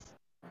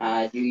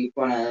do you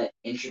want to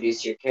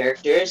introduce your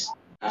characters?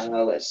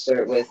 Let's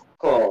start with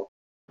Cole.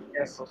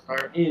 Yes, I'll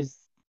start. Yes.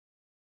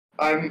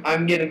 I'm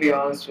gonna be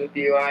honest with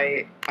you.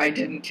 I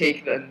didn't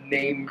take the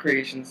name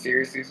creation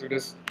seriously, so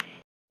just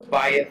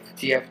buy it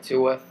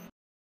TF2 with.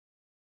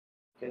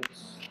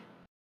 Cause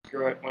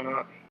screw it, why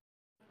not?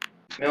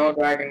 Male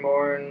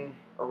Dragonborn,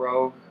 a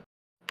rogue.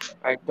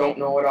 I don't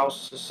know what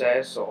else to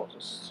say, so I'll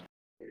just.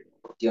 Do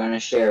you want to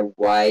share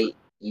why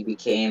you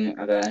became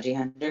a bounty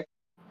hunter?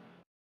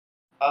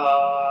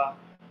 I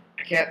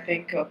can't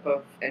think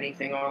of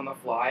anything on the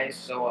fly,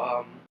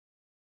 so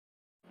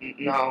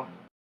no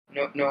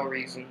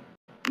reason.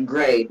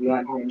 Gray, do you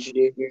want to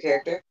introduce your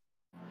character?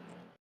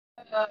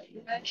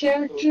 My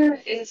character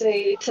is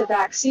a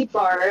Tabaxi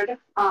bard.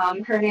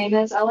 Her name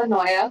is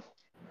Elenoya.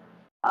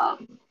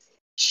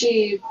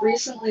 She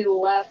recently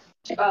left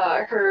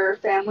her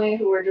family,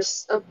 who were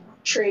just a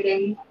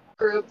trading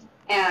group,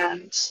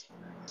 and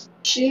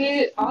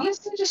she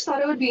honestly just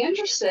thought it would be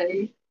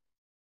interesting.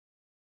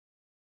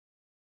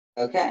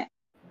 Okay.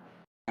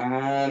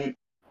 And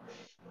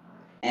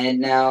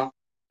now,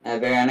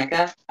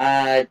 Veronica,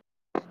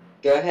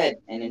 go ahead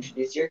and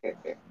introduce your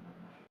character.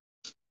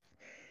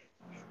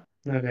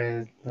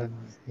 Okay, let me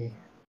see.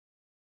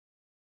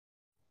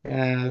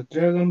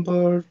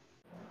 Dragonborn,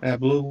 a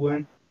blue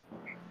one,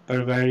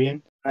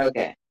 barbarian.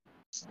 Okay.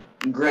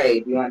 Gray,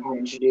 do you want to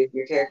introduce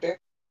your character?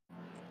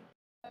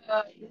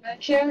 My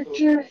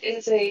character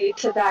is a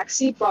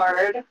Tabaxi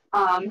bard.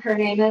 Her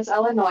name is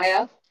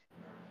Elenoya.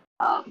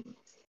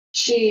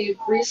 She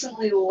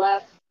recently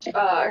left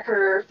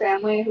her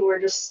family, who were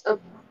just a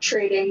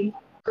trading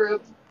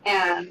group,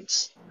 and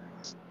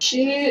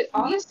she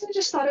honestly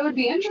just thought it would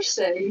be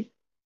interesting.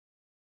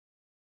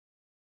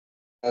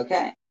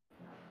 Okay.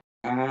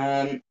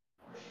 And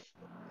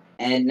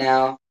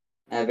now,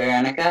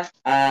 Veronica,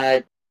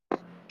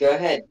 go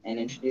ahead and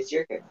introduce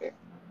your character.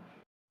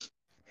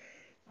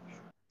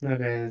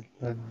 Okay,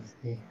 let me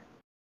see.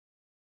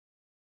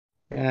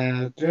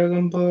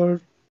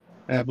 Dragonborn,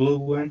 a blue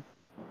one,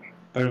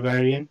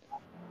 barbarian.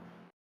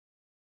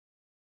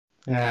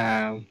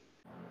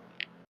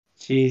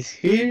 She's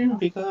here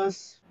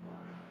because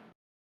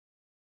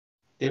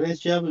the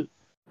best job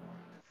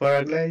for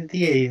a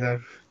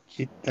gladiator.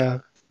 She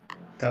thought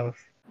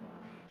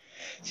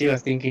she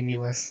was thinking it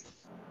was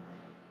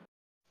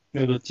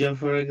a good job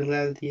for a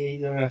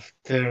gladiator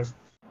after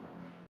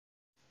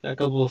a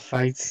couple of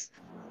fights.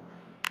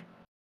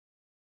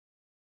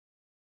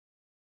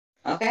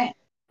 Okay.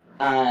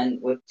 And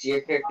what's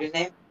your character's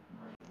name?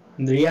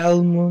 The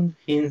almond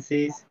hints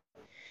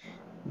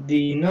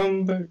the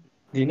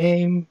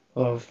name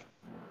of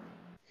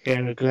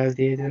her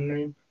gladiator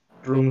name,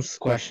 Room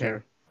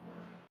Squasher.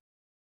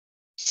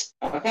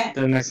 Okay.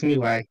 Don't ask me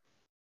why.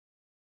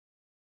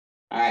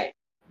 Alright.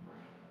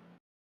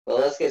 Well,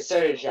 let's get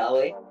started,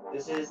 shall we?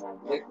 This is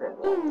Victor.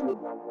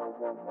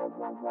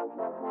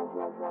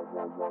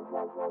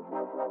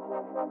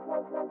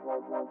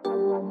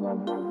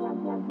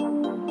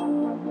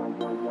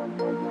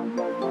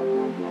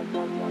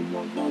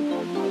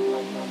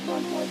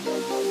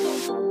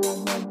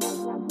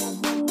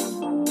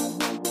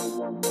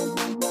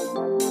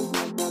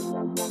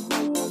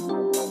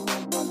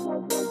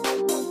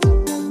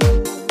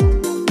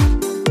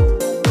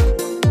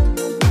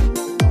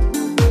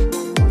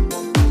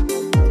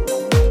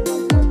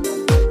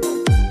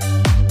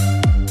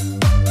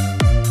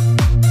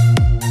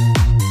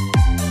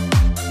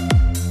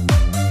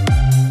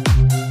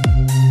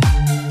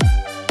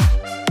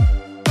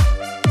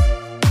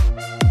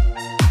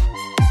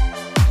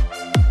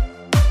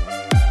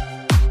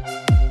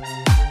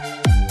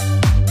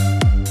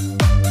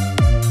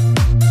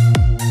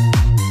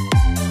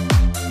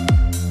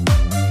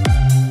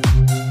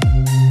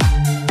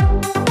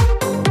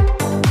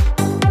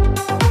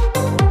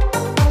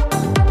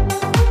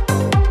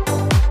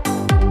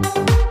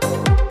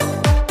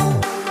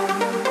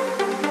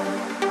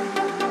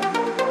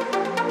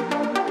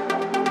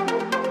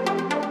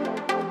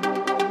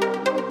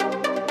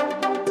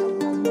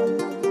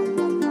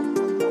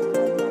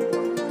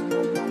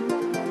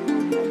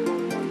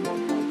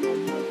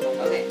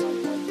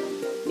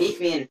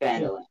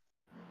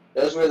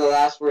 Those were the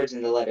last words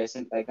in the letter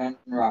sent by Gun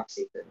and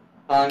Rockseeker,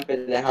 calling for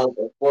the help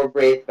of 4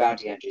 brave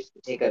bounty hunters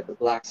to take out the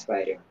Black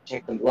Spider and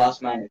protect the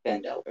Lost Mine of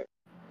Fendelver.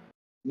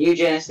 New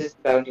Genesis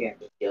Bounty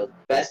Hunters Guild,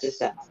 best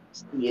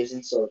assassins, thieves,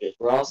 and soldiers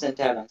were all sent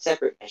out on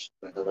separate missions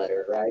when the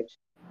letter arrived.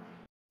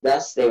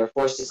 Thus, they were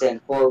forced to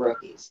send 4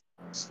 rookies.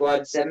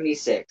 Squad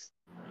 76,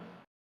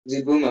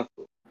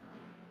 Zubumafu.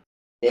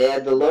 They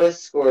had the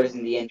lowest scores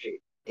in the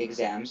entry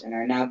exams and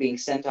are now being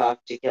sent off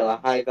to kill a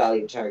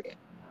high-value target.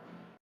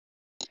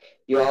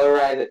 You all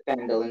arrive at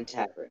Fandolin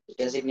Tavern, the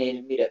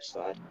designated meetup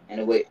spot, and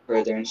await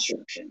further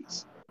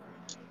instructions.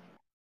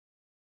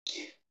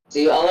 So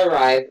you all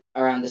arrive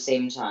around the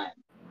same time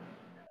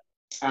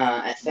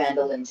at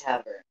Fandolin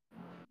Tavern.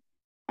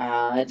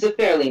 It's a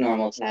fairly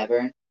normal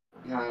tavern.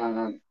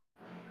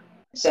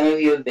 Some of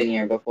you have been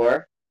here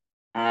before,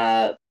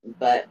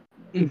 but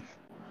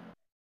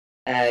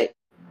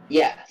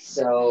yeah.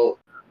 So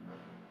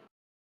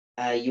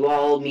you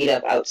all meet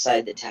up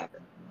outside the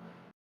tavern.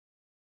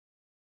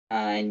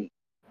 And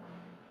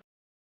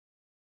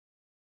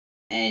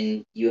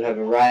you have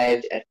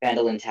arrived at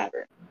Phandalin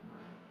Tavern.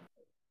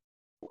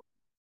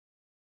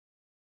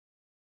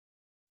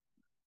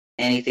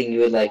 Anything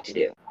you would like to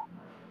do?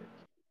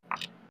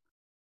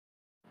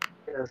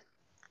 Just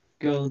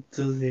go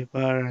to the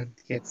bar and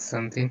get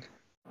something.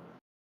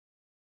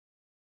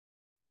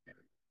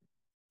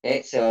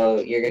 Okay, so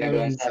you're gonna I go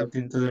need inside.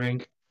 something to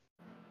drink.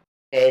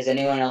 Okay, is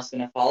anyone else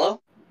gonna follow?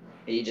 Or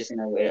are you just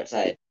gonna wait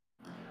outside?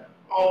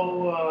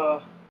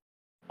 I'll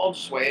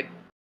just wait.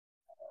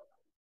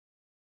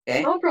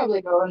 Okay. I'll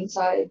probably go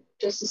inside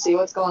just to see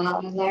what's going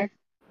on in there.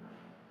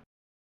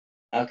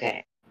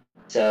 Okay.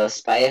 So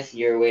Spyeth,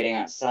 you're waiting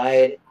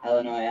outside.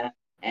 Illinois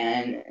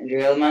and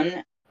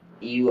Drillman,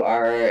 you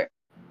are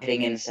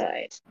heading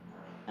inside.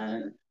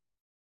 At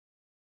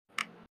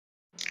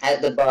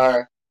the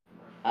bar,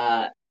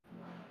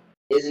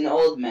 is an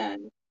old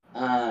man,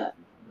 a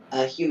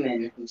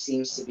human who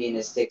seems to be in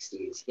his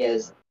 60s. He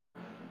has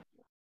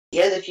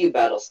a few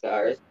battle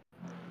scars,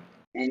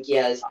 and he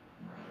has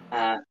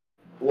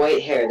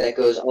white hair that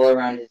goes all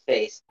around his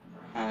face.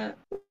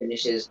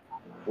 Finishes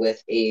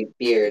with a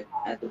beard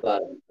at the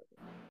bottom.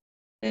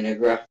 In a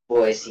gruff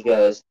voice, he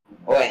goes,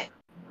 "Oi,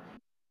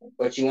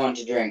 what you want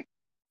to drink?"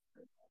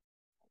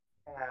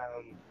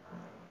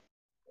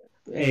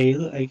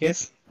 Ale, I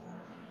guess.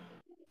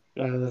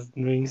 What other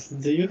drinks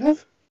do you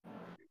have?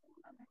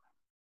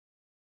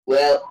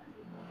 Well,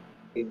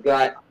 we've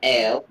got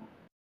ale.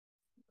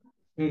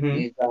 Mm-hmm.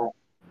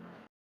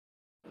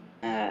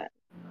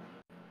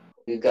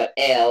 We've got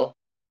ale,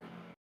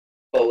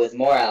 but with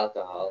more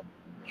alcohol.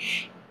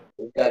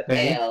 We've got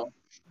Okay. ale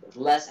with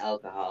less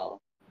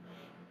alcohol,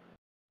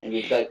 and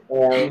we've got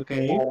ale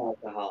Okay. without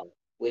alcohol,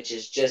 which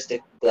is just a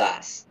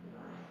glass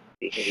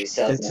because we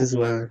sell That's them. as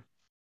well.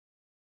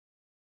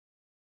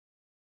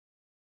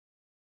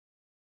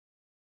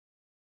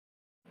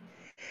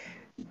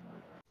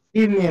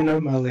 Give me a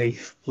normal ale,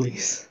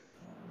 please.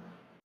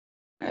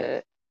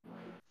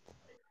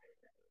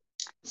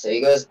 So he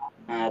goes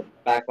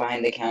back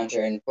behind the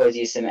counter and pours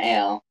you some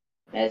ale.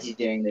 And as he's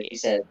doing this, he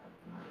says,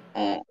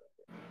 "Are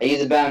you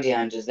the bounty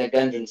hunters that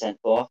Gundren sent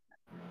for?"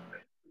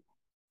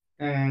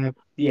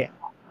 Yeah.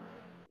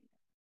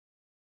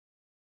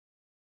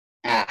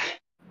 Ah,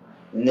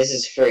 and this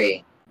is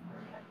free.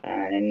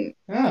 And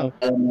Oh.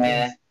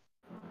 Yes.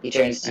 he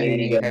turns to I you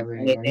and he didn't goes, have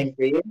any "Anything money.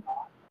 for you?"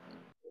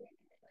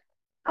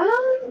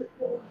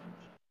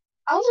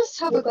 I'll just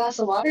have a glass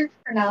of water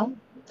for now.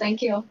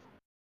 Thank you.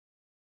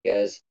 He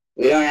goes,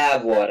 "We don't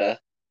have water.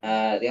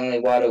 The only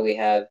water we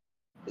have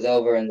is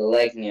over in the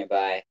lake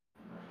nearby.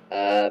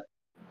 But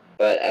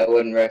I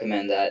wouldn't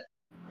recommend that.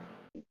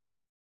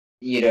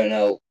 You don't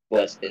know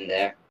what's been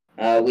there.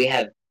 We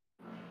have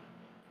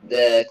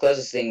the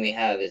closest thing we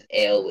have is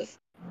ale with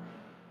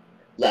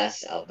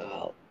less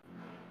alcohol."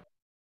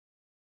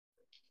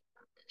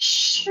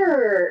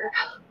 Sure.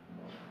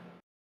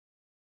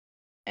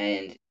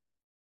 And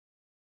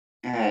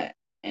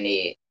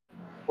he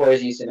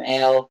pours you some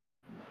ale,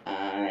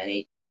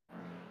 and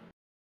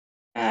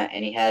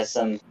he has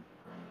some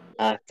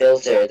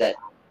filter that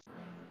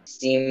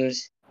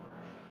seems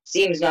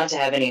not to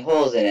have any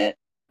holes in it.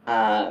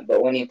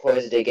 But when he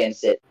pours it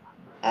against it,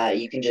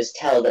 you can just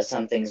tell that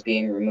something's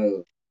being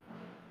removed.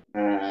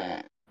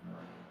 And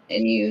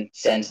you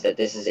sense that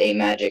this is a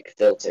magic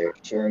filter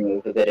to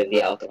remove a bit of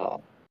the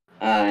alcohol.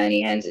 And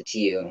he hands it to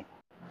you.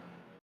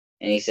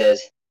 And he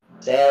says,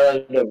 "Say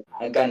hello to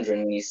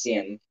Gundren when you see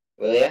him,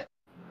 will ya?"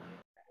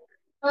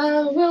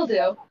 Will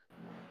do.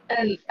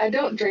 And I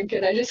don't drink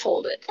it, I just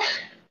hold it.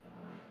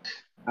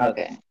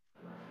 Okay.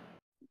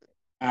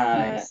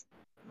 Nice.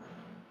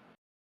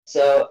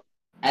 So,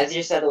 as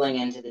you're settling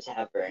into the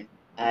tavern,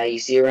 you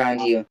see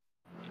around you,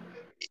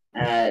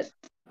 there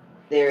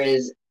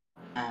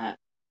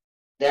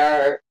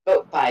are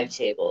about 5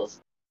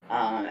 tables.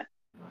 At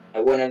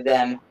one of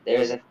them,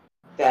 there's a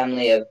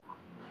family of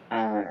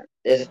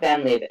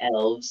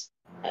elves.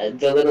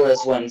 The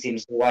littlest one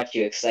seems to watch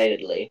you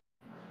excitedly.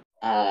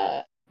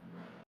 And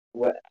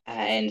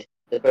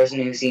the person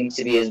who seems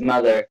to be his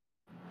mother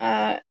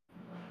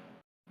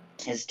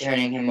is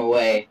turning him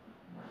away,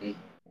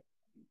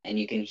 and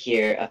you can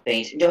hear a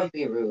faint, "Don't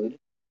be rude."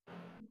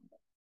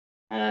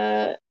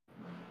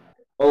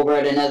 Over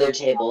at another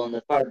table in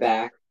the far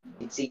back,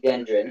 you can see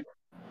Gundren,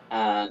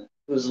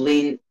 who's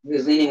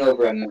leaning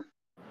over a map.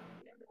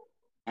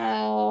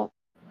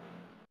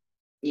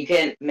 You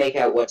can't make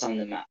out what's on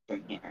the map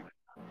from here,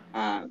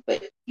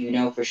 but you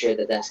know for sure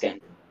that that's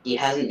Gundren. He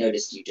hasn't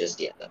noticed you just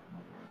yet, though.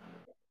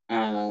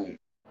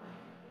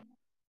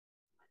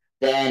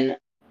 Then,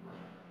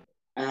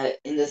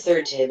 in the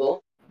third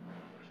table,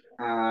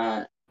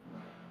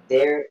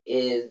 there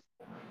is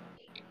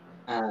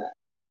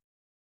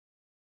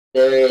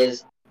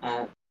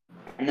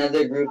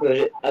another group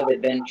of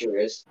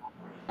adventurers.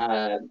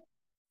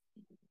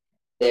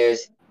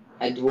 There's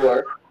a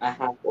dwarf, a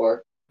half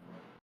orc,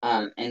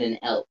 and an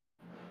elf,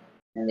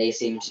 and they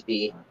seem to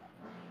be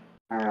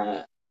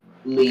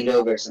leaned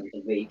over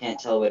something, but you can't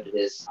tell what it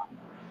is.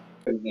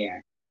 from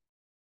here.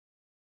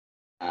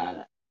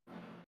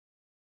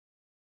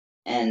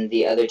 And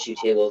the other 2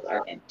 tables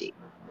are empty.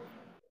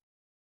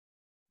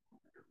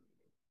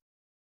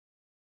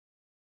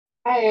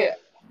 I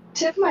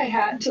tip my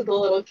hat to the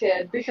little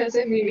kid because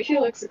I mean he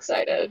looks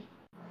excited.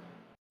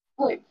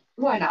 Like,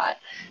 why not?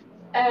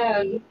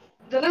 And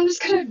then I'm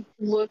just gonna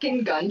look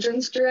in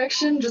Gundren's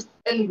direction just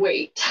and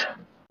wait.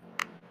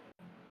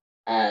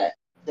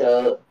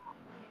 So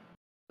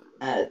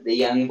the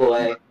young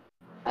boy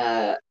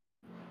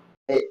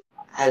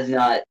has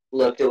not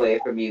looked away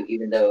from you,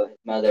 even though his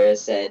mother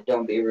has said,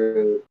 "Don't be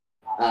rude,"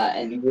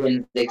 and he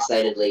grins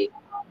excitedly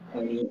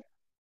when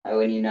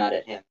you nod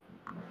at him.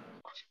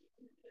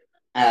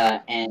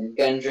 And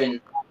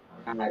Gundren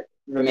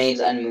remains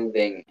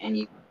unmoving, and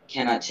you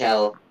cannot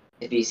tell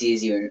if he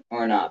sees you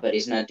or not, but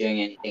he's not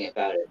doing anything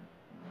about it.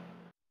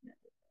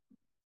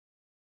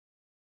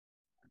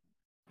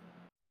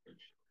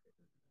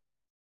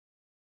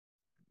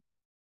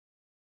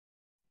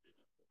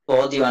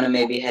 Paul, do you want to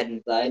maybe head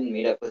inside and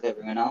meet up with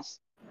everyone else?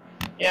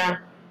 Yeah,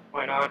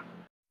 why not?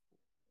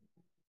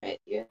 Right,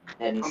 you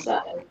head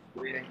inside.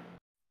 Reading.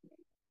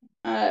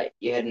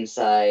 You head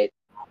inside,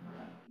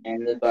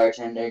 and the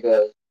bartender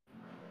goes,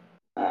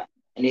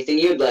 "Anything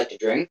you'd like to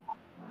drink?"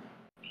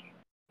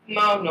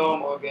 No, I'm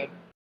all good.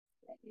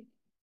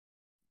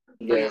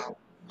 He For goes, now.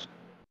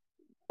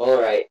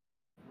 "All right.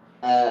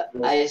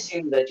 I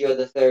assume that you're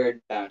the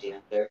 3rd bounty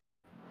hunter."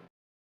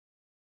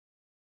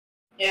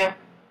 Yeah.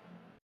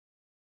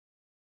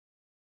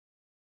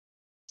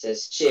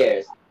 Says,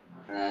 "Cheers,"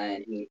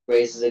 and he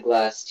raises a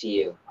glass to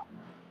you,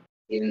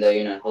 even though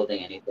you're not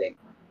holding anything.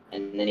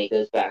 And then he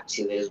goes back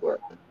to his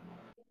work.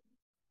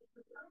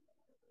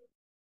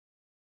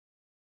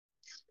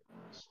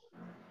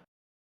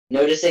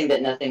 Noticing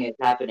that nothing is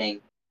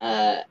happening,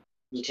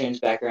 he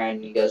turns back around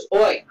and he goes,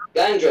 "Oi,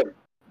 Gundren!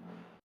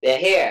 They're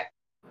here!"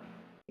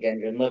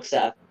 Gundren looks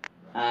up,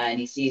 and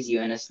he sees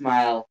you, and a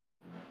smile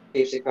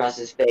creeps across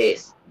his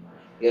face.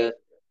 He goes,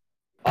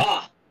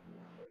 "Ah,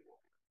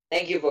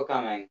 thank you for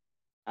coming.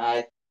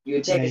 You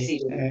would take a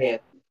seat at the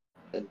table.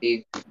 That'd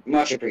be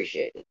much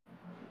appreciated."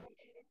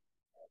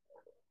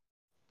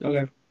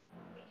 Okay.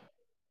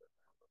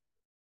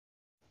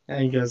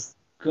 I'm just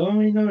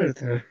going over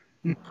there.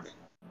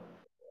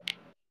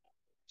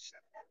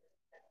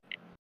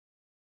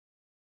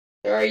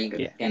 So are you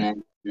Yeah. gonna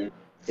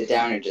sit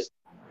down or just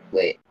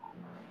wait?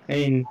 I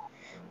mean,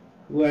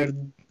 where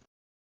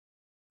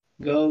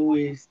go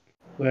with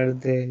where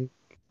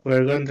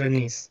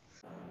Gondran is.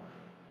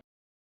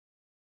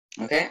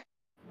 Okay.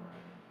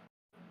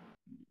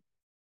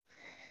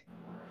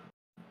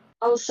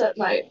 I'll set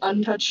my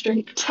untouched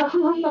drink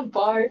down on the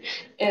bar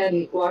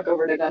and walk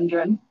over to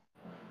Gundren.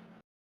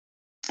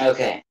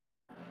 Okay.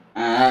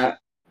 Paul,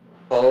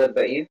 what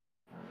about you?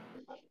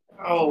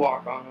 I'll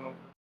walk on over.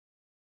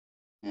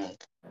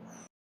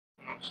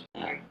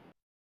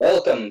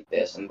 Welcome,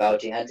 fearsome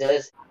bounty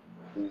hunters.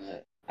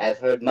 I've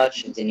heard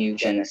much of the new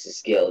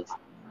Genesis Guild.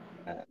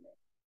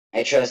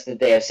 I trust that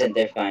they have sent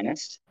their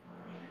finest.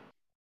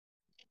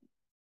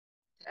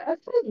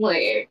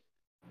 Definitely.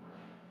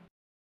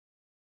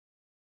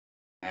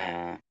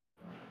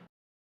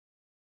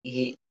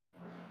 He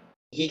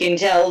can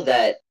tell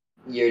that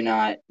you're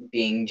not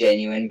being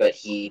genuine, but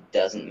he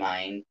doesn't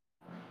mind.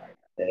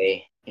 So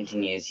he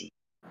continues.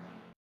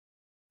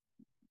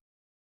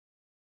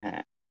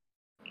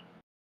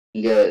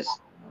 He goes,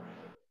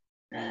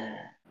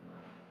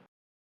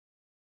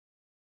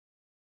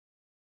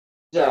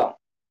 "So,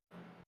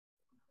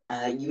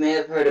 you may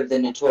have heard of the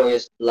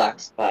notorious Black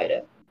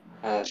Spider.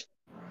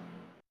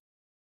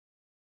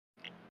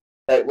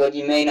 But what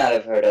you may not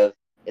have heard of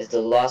is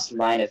the lost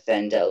mine of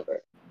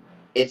Fendelver.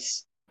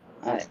 It's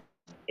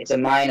a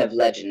mine of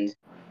legend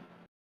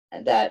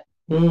that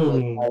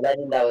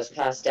was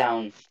passed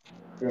down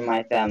through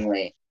my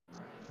family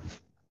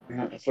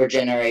for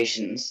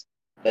generations,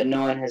 but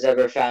no one has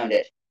ever found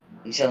it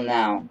until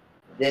now.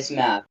 This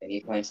map," and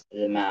he points to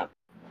the map,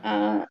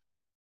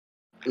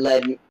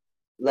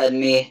 led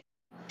me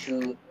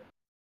to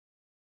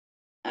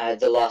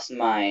the lost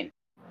mine.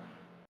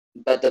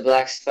 But the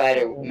Black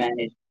Spider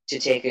managed to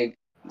take a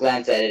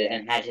glance at it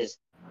and had his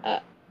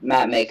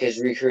map makers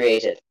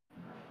recreate it.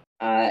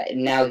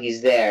 Now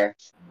he's there,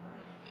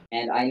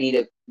 and I need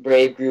a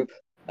brave group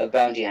of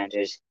bounty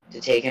hunters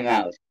to take him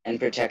out and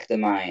protect the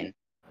mine.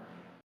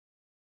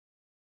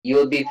 You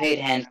will be paid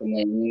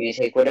handsomely, and you may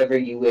take whatever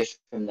you wish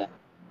from them.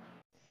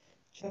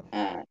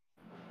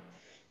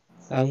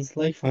 Sounds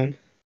like fun.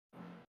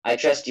 I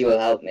trust you will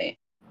help me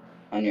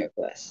on your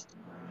quest."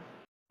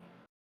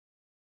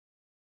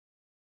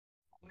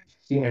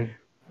 Here.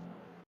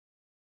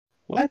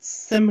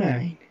 What's the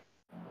mine?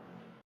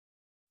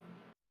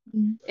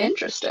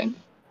 Interesting.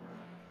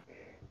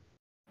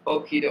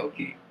 Okie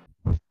dokie.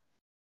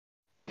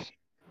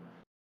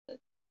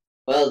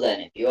 Well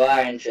then, if you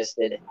are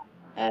interested,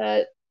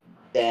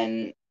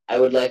 then I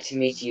would like to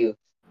meet you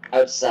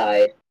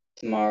outside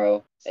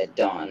tomorrow at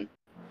dawn.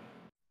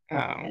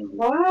 And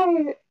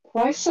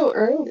Why so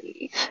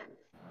early?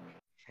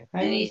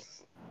 I he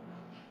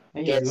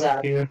just gets got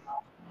up, here.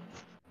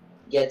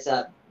 gets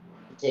up,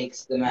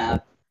 takes the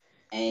map,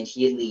 and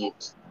he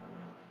leaves,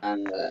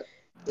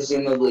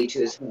 presumably to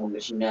his home,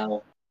 which you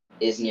know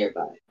is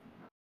nearby.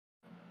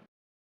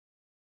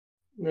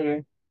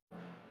 Okay.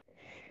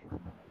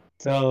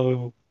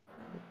 So,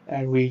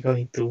 are we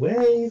going to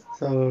wait,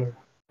 or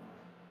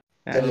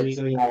are So we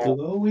going to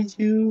go with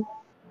you?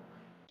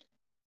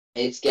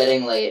 it's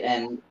getting late,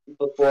 and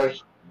before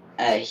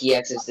he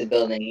exits the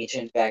building, he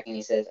turns back and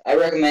he says, "I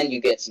recommend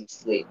you get some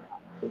sleep.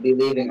 We'll be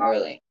leaving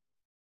early."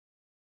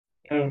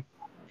 Or,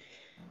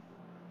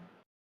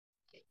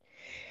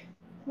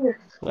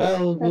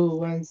 well, who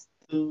wants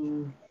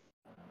to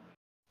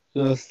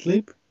go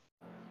sleep?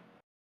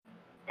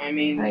 I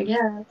mean, I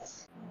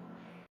guess.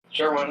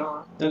 sure, why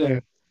not?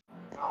 Okay.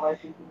 Not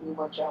like we can do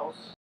much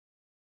else.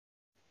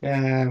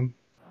 Um,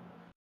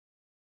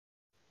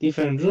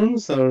 different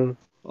rooms or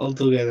all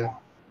together?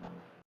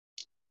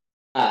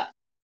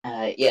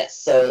 Yes.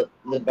 So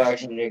the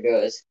bartender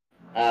goes,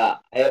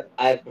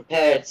 I've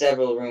prepared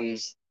several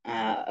rooms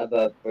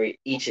above for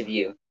each of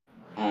you.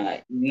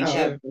 You each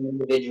have Oh, an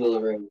individual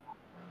room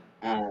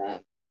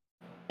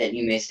that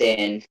you may stay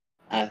in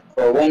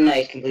for one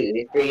night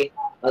completely free.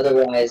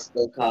 Otherwise,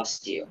 they'll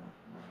cost you.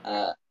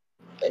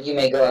 But you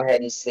may go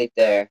ahead and sleep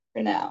there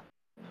for now,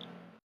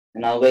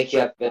 and I'll wake you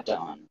up at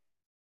dawn.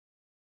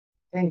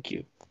 thank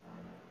you.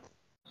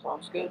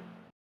 Sounds good.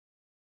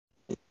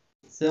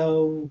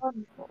 So,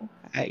 Wonderful.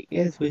 I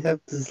guess we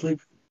have to sleep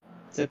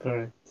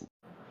separate.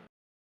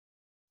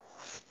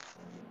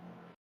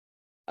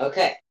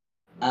 Okay.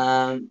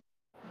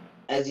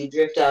 As you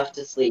drift off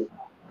to sleep,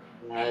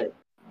 uh,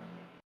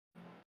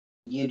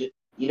 you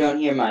don't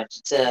hear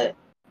much.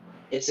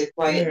 It's a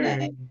quiet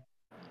night,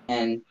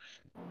 and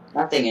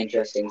nothing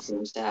interesting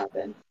seems to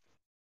happen.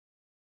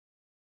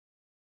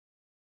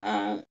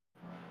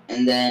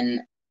 And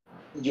then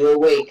you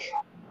awake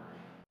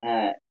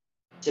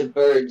to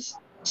birds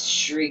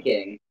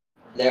shrieking.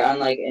 They're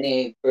unlike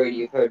any bird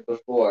you've heard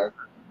before,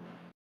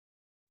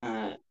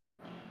 uh,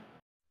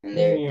 and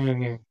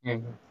they're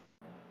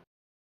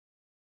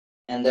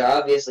and they're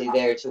obviously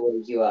there to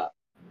wake you up.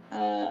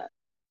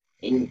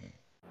 And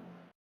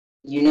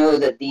you know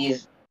that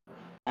these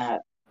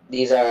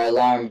are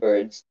alarm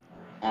birds,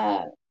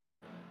 uh,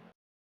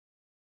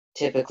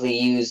 typically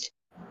used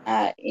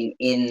in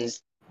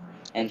inns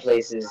and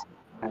places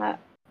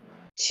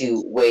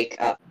to wake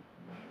up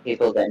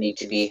people that need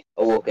to be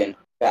awoken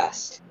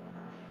fast.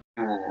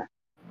 Uh,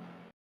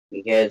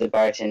 you hear the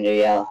bartender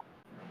yell,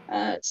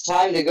 "It's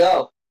time to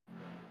go."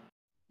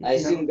 I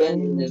assume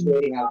Benjamin is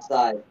waiting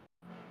outside.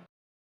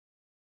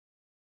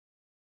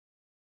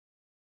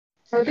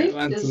 Are I they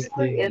want to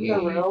physically in the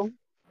sleep. room?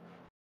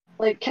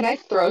 Like, can I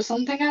throw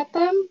something at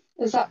them?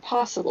 Is that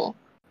possible?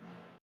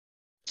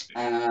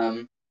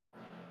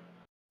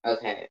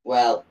 Okay,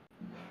 well,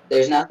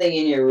 there's nothing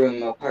in your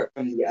room apart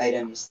from the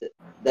items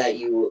that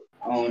you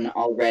own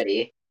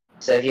already.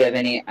 So if you have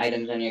any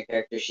items on your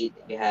character sheet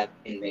that you have,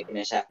 you can make an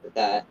attack with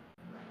that,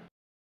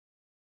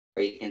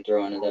 or you can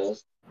throw one of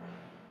those.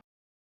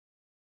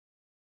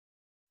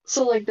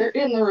 So, like, they're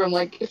in the room.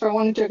 Like, if I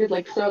wanted to, I could,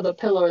 like, throw the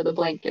pillow or the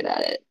blanket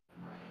at it.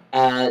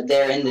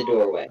 They're in the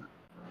doorway.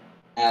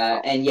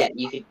 And yeah,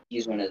 you could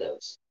use one of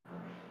those.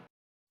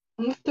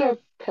 I'm gonna throw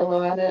a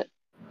pillow at it.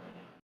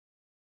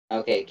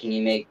 Okay, can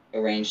you make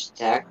a ranged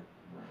attack?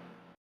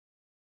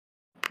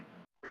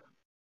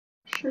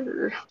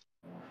 Sure.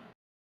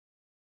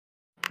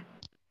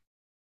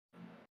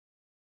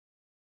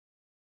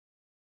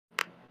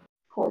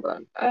 Hold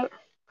on. That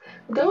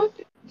would,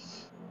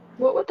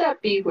 what would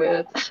that be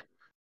with?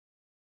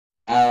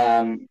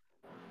 Um,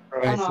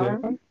 Right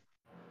Unarmed? weapon?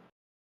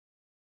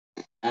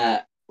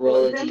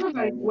 roll a It's into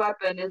my d20,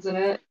 weapon, isn't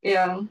it?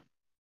 Yeah.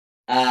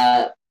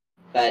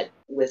 but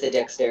with a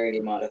dexterity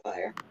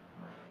modifier.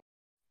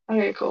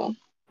 Okay, cool.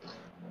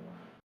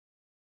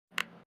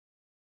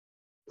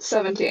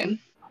 17.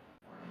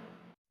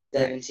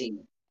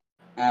 17.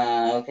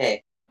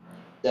 Okay.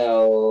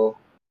 So,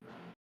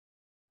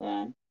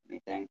 let me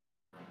think.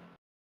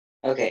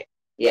 Okay,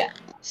 yeah.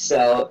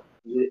 So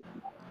you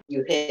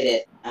hit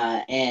it,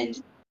 and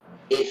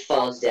it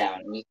falls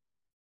down,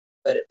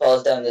 but it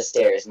falls down the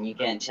stairs, and you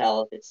can't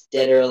tell if it's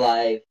dead or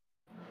alive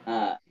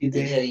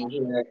until you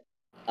hear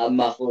a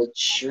muffled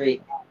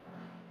shriek.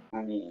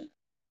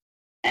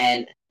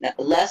 And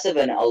less of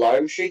an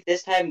alarm shriek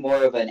this time,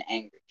 more of an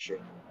angry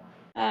shriek.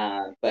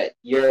 But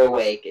you're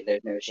awake, and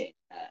there's no change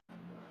in that.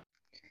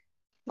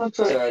 That's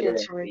So what are there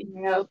gets waking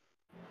me up.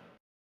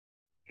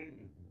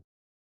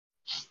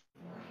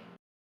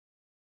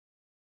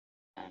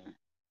 uh, I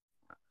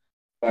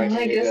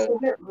bartender guess goes. we'll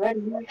get ready.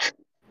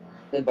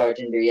 The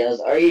bartender yells,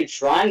 "Are you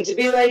trying to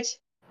be late?"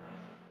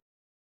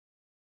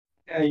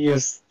 I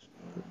just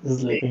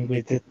sleeping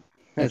with it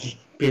as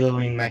pillow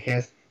in my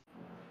head.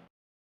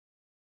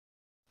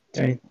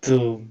 Trying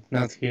to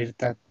not hear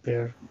that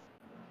bear.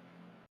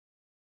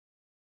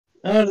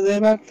 Or the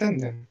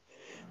bartender.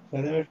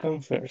 Whatever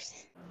comes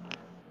first.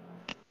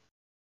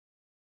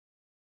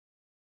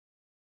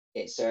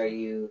 Okay, so are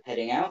you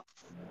heading out?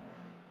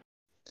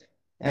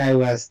 I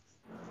was.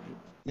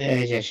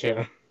 Yeah,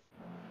 sure.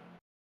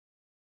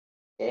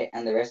 Okay,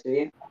 and the rest of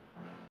you?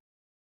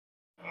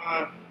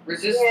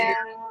 Resist the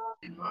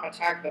did not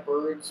attack the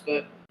birds,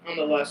 but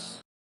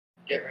nonetheless,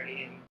 get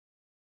ready.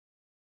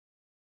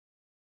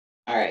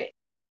 Alright,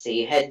 so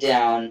you head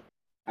down,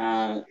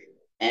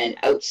 and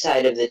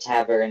outside of the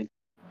tavern,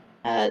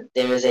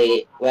 there's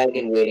a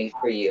wagon waiting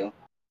for you,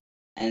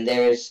 and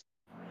there's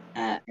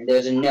a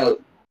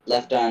note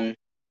left on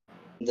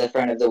the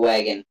front of the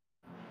wagon,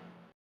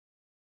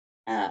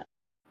 and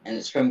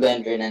it's from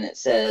Gundren, and it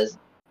says,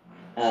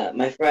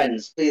 "My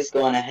friends, please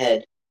go on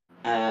ahead,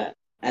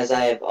 as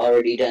I have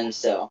already done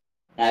so.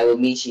 I will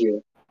meet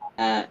you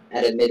at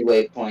a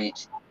midway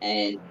point,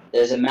 and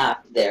there's a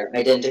map there,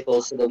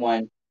 identical to the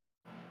one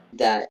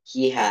that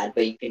he had,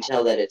 but you can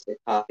tell that it's a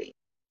copy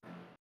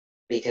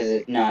because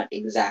it's not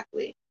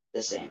exactly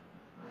the same.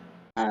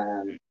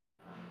 And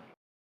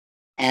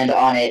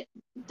on it,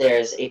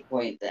 there's a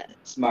point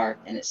that's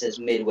marked, and it says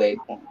midway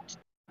point."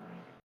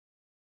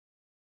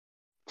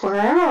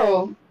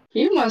 Wow.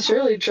 He must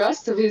really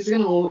trust if he's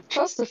gonna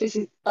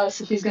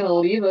if he's gonna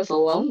leave us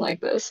alone like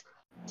this.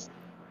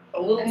 A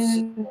little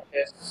And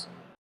suspicious.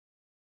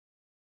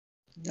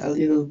 A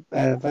little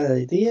bad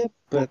idea,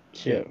 but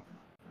sure.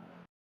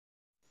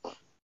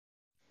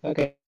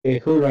 Okay,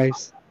 who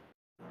drives?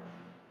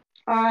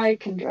 I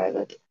can drive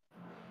it.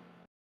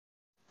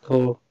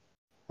 Cool.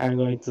 I'm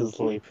going to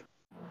sleep.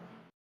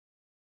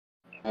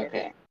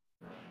 Okay.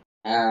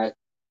 Well,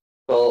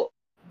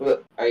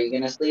 are you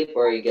gonna sleep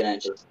or are you gonna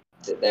just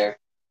sit there?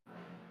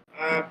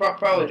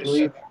 Probably just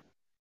Sleep.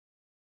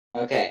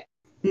 Okay.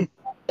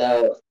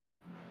 So,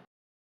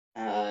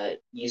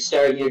 you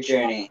start your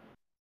journey,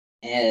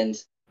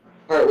 and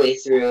partway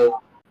through,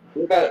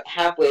 you're about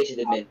halfway to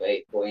the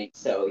midway point,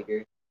 so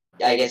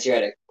I guess you're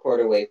at a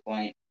quarter-way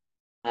point,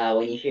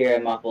 when you hear a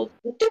muffled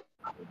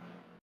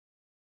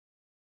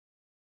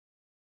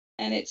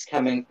and it's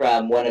coming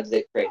from one of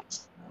the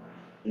crates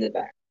in the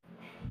back.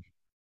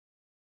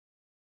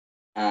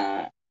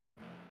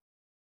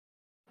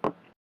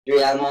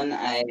 Drialmon,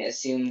 I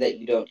assume that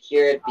you don't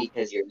hear it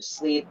because you're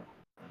asleep,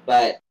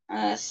 but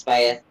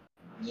Spyeth,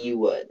 you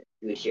would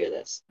hear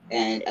this,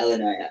 and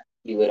Eleanor,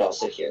 you would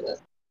also hear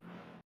this.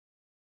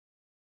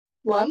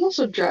 Well, I'm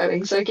also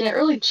driving, so I can't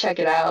really check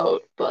it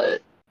out,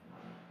 but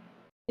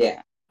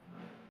Yeah.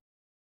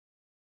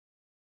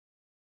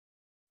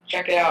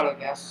 check it out, I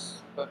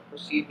guess, but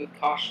proceed with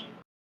caution.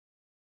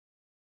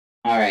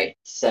 All right.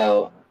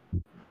 So,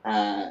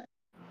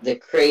 the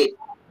crate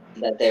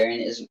that they're in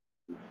is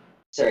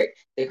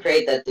the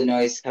crate that the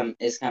noise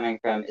is coming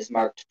from is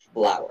marked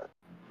flour.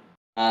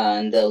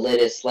 And the lid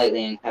is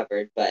slightly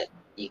uncovered, but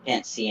you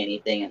can't see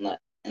anything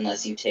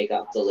unless you take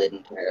off the lid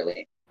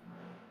entirely.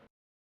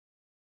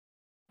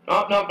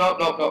 No.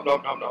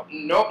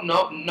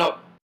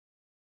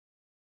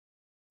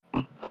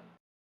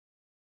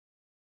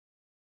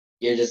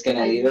 You're just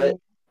gonna leave it?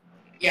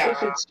 Yeah.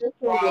 if it's just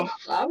a good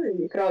flower,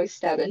 you could always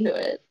stab into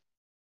it.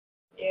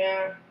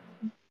 Yeah.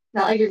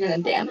 Not like you're gonna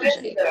damage That's a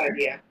anything. good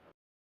idea.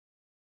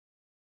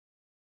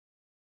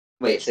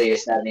 Wait, so you're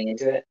stabbing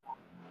into it?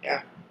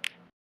 Yeah.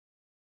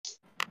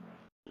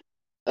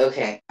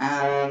 Okay.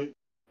 Can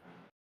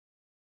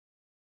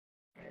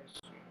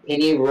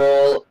you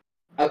roll?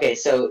 Okay,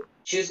 so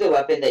choose the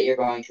weapon that you're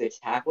going to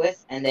attack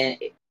with, and then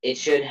it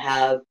should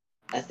have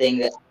a thing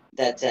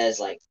that says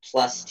like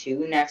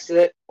 +2 next to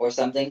it or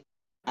something.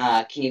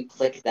 Can you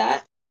click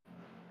that?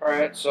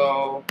 Alright,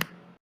 so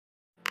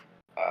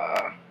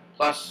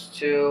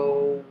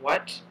 +2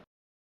 what?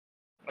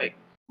 Like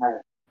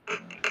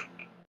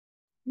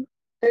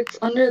It's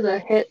under the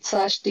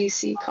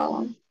hit/DC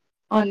column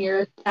on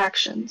your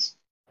actions.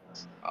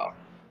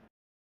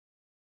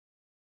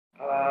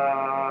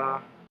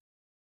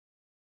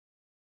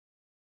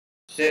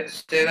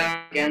 say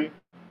that again.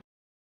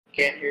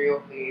 Can't hear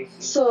you, please.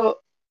 So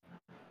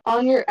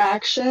on your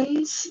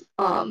actions,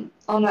 on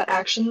that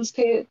actions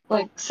page,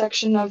 like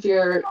section of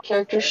your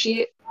character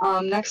sheet,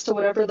 next to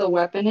whatever the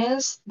weapon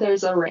is,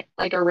 there's a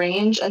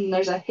range, and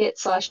there's a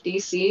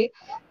hit/DC,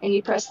 and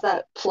you press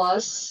that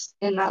plus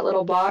in that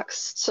little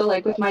box. So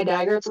like with my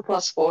dagger, it's a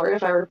 +4.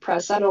 If I were to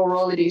press that, it'll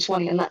roll a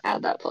d20 and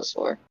add that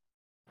 +4.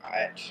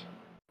 Alright.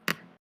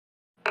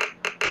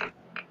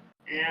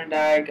 And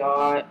I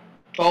got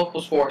 12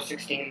 plus 4,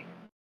 16.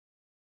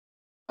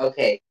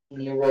 Okay, can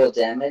you roll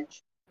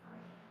damage?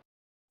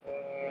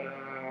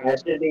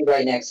 That should be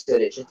right next to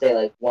it. It should say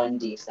like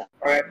 1d something.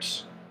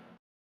 Alright.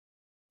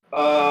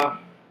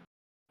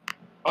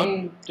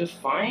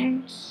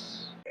 Undefined?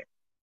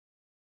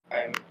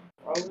 I'm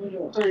probably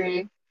doing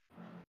 3.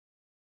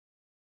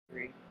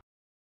 3.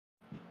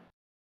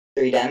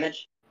 3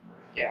 damage?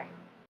 Yeah.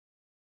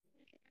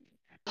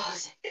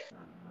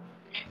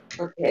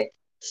 Okay,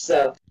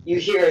 so you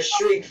hear a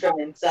shriek from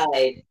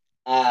inside,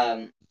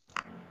 and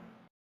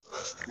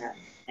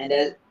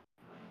as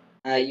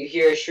you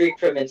hear a shriek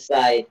from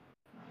inside,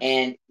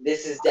 and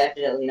this is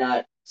definitely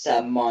not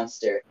some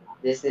monster.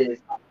 This is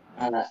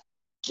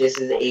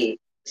a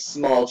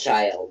small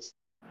child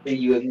who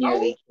you have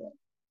nearly killed.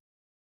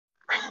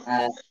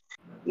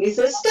 He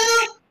says,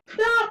 "Stop!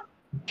 Stop!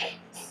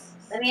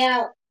 Let me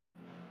out!"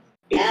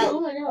 Oh Ow!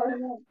 my god.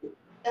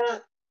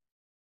 Stop!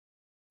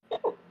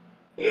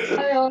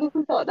 I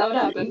honestly thought that would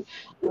happen.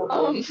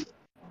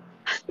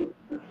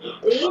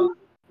 Please?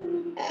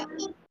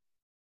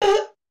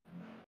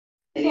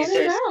 And he Put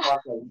it starts down.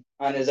 coughing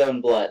on his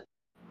own blood.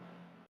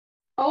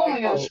 Oh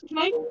my gosh.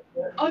 Can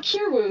I'll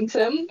cure wounds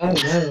him. Oh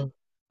no.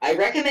 I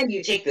recommend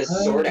you take the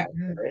Oh, sword out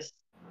yeah. first.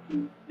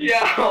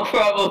 Yeah,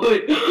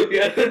 probably.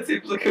 Yeah, that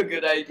seems like a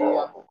good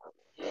idea.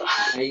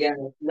 Are you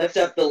gonna lift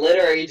up the lid,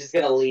 or are you just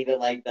gonna leave it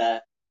like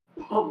that?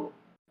 Oh,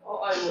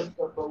 I lift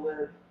up the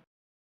lid.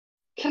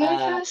 Can I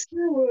cast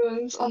cure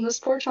wounds on this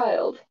poor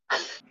child?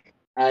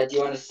 Do you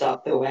want to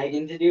stop the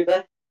wagon to do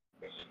that?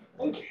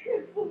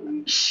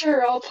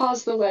 Sure, I'll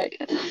pause the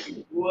wagon.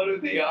 What are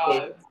the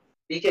odds?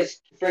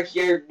 Because for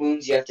cured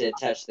wounds, you have to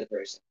touch the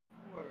person.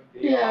 What are the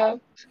Yeah.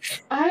 odds?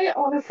 I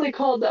honestly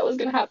called that was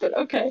gonna happen.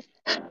 Okay.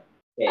 I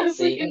Okay, was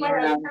so like you in my come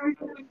head, around, I'm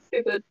doing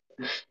stupid.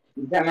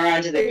 you come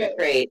around to the Okay.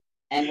 crate,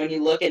 and when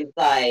you look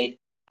inside,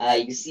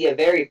 you see a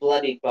very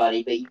bloody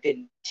body, but you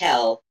can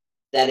tell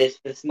that it's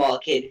the small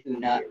kid who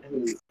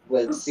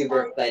was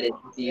super excited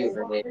to see you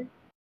earlier.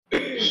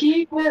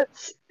 He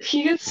gets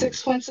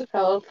 6 points of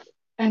health,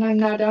 and I'm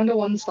now down to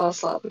 1 spell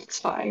slot, but it's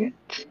fine.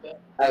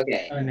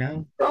 Okay. Oh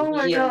no. Oh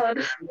my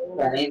god.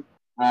 Fine.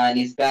 And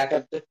he's back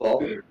up to full.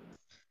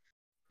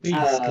 Please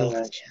kill the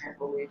child. Can't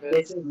believe it.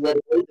 This is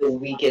literally the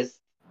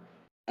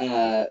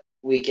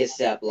weakest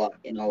stat block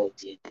in all of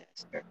D&D.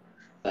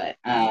 But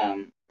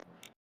but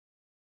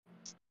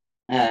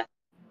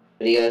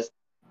he goes,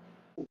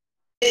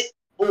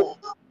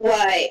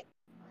 why?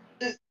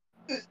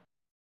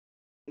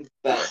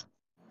 But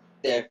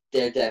they're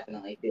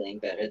definitely feeling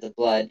better. The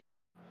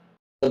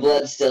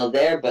blood's still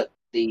there, but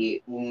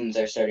the wounds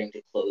are starting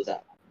to close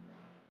up.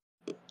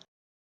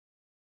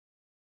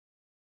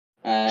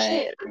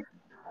 Shit.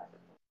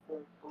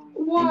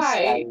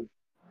 Why?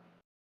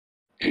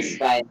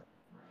 Spy,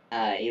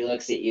 he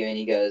looks at you and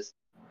he goes,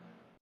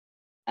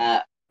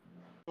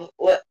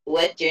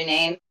 what's your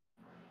name?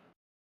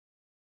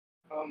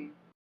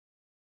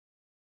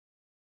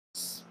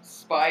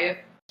 Spyeth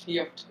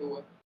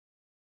TF2.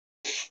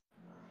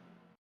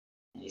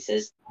 And he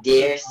says,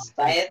 Dear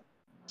Spyeth,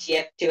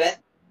 Chiep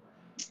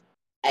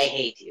I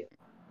hate you.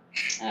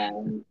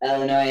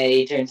 Illinois,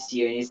 he turns to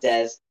you and he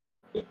says,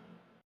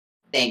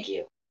 Thank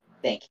you.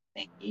 Thank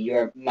you.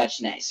 You're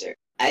much nicer.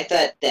 I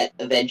thought that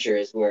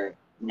adventurers were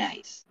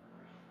nice.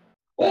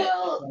 But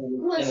Well,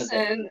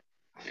 listen.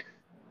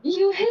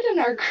 You hid in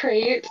our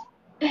crate,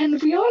 and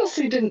we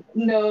honestly didn't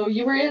know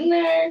you were in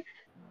there,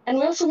 and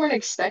we also weren't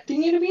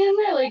expecting you to be in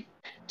there. Like,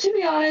 to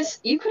be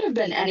honest, you could have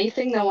been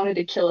anything that wanted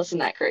to kill us in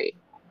that crate.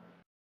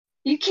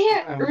 You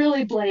can't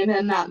really blame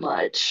him that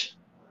much.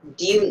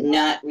 Do you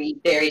not read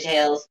fairy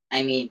tales?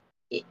 I mean,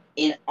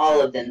 in all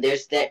of them,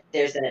 there's a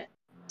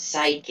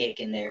sidekick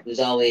in there who's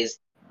always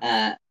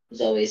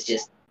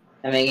just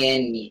coming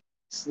in, he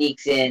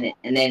sneaks in,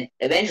 and then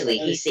eventually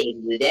he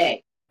saves the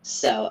day.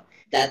 So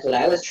that's what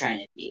I was trying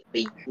to be.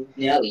 But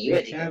you had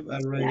We to have go.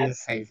 already a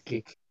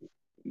sidekick.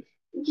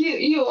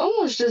 You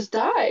almost just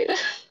died.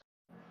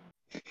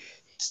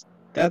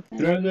 That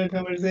dragon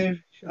over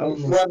there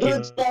almost Well,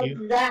 killed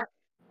you. that?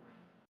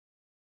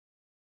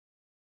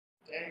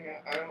 Dang,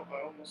 I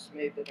almost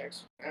made the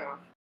next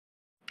round.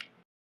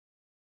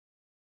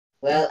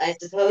 Well, I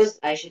suppose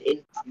I should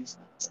introduce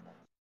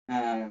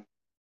myself.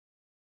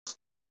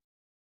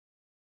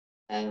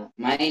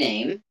 My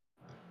name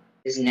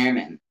is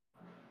Nerman.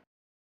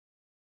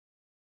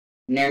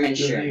 Nerman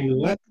Sherman.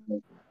 What?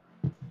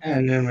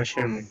 Norma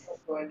Sherman. I'm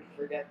going to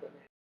forget the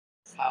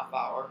next half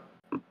hour.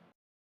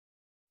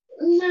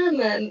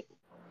 Merman.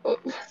 I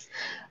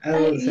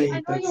will I say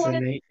know that's you a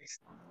wanted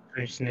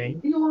strange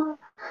name.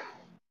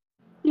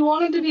 you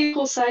wanted to be a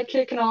cool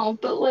sidekick and all,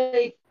 but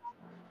like,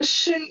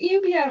 shouldn't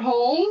you be at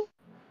home?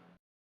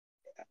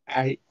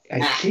 I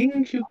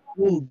think you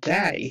will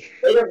die.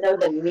 They don't know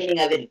the meaning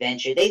of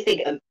adventure. They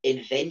think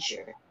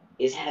adventure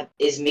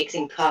is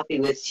mixing coffee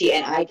with tea,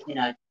 and I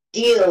cannot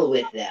deal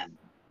with them.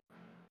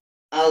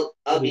 I'll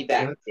be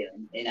back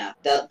soon. Enough.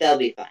 They'll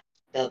be fine.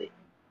 They'll be.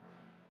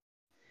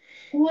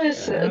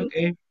 Listen,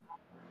 Okay.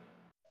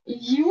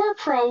 you are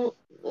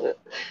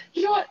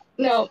You know what?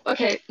 No.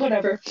 Okay.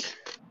 Whatever.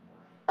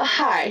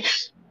 Hi.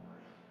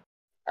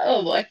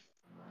 Oh boy.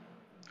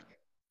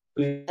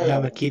 We Hello.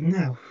 have a kid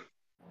now.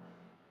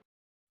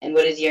 And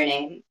what is your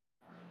name?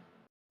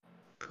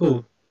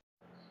 Who?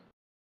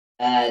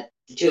 The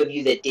two of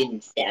you that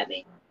didn't stab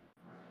me.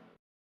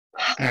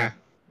 Ah.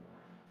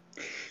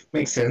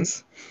 Makes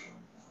sense.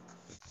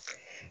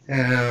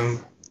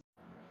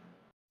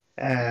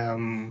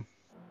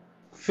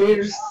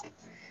 First,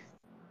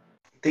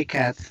 the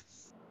cat.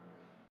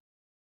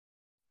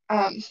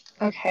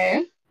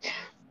 Okay.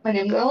 My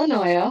name's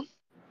Illinois.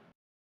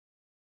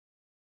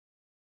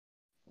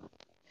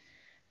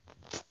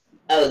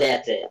 Oh,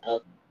 that's it.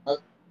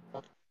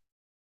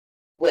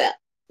 Well,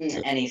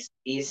 and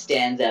he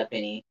stands up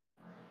and he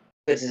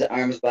puts his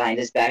arms behind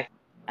his back,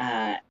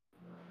 kind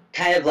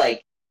of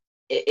like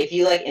if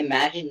you like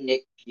imagine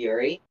Nick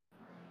Fury,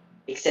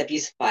 except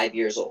he's 5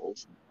 years old.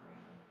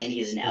 and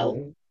he's an elf.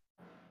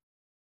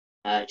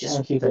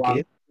 Just he's a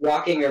kid.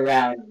 walking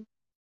around,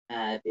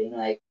 being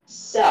like,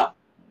 "So,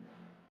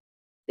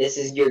 this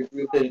is your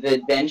group of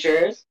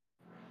adventurers?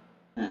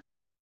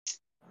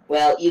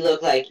 Well, you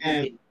look like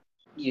you could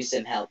use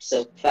some help,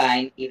 so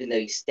fine, even though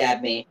you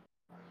stabbed me.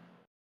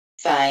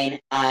 Fine,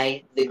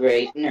 I, the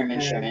great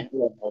Nerman Sherman,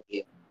 will help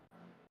you."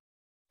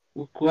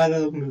 What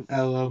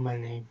about my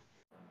name?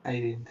 I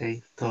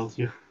didn't told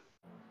you.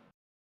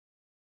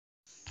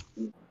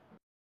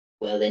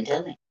 Well, then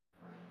tell me.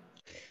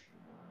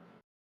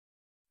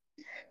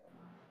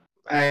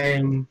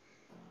 I'm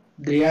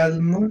the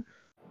Almond,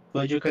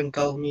 but you can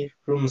call me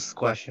Room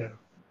Squasher.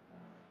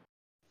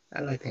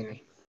 I like the name.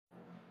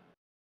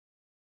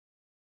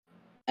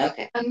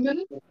 Okay. I'm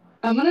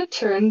gonna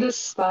turn to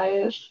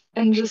Spieth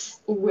and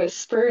just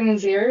whisper in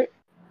his ear,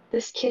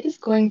 "This kid is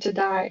going to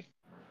die."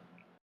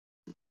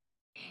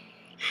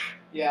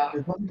 Yeah.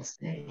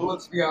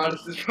 Let's be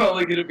honest, it's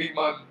probably gonna be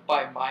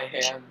by my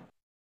hand.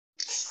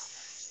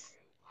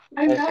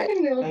 I'm not Okay.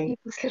 gonna be able to keep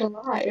this kid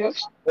alive.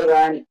 Hold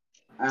on.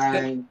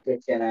 I'm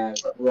just gonna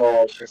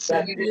roll Should we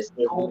perception to just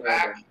see if go you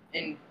back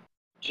and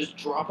just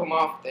drop them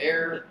off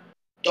there?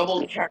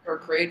 Double check our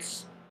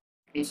crates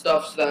and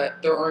stuff so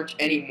that there aren't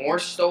any more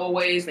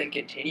stowaways and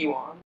continue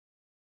on.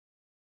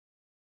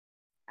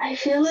 I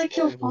feel like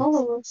he'll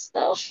follow us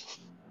though.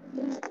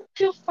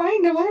 He'll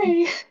find a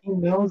way. He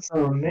knows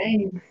our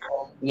name.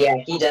 Yeah,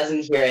 he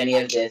doesn't hear any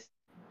of this.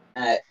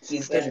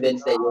 He's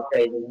convinced that you're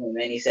praising him,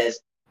 and he says,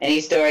 "Any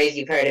stories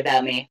you've heard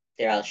about me?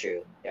 They're all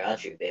true. They're all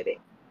true, baby."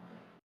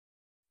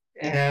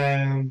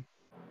 I'm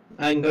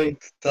going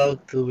to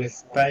talk to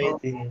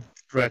Spite in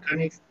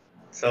Draconic,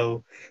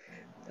 so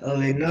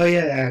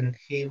Lenoya and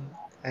him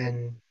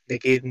and the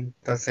kid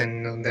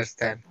doesn't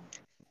understand.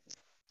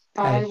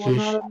 I will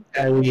not.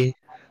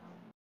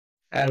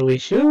 Are we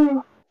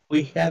sure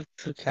we have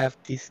to have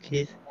this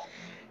kid?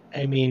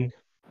 I mean,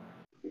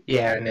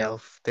 yeah, an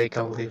elf, they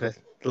can live it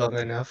long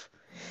enough,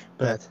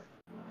 but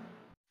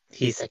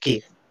he's a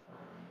kid.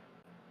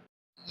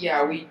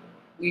 Yeah, we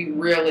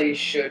really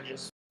should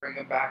just bring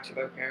them back to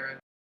their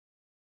parents.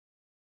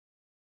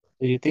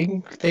 Do you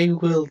think they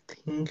will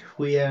think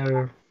we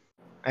are,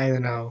 I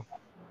don't know,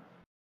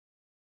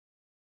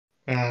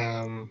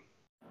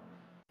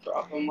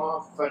 Drop them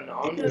off people that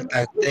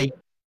anonymously. take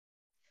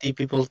the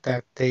people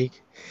that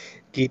take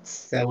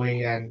kids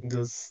away and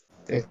do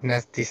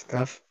nasty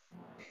stuff?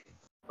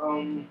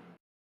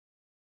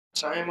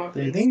 Tie them up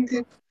Do you in think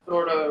that?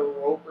 sort of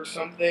rope or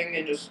something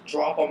and just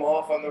drop them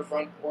off on their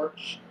front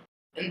porch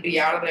and be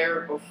out of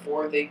there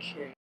before they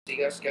can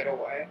see us get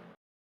away.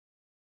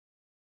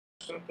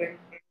 Something.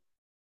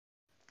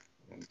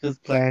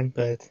 Good plan,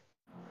 but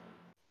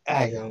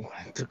I don't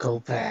want to go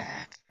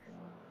back.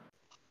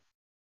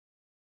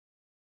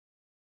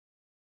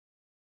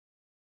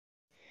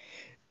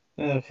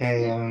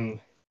 Okay,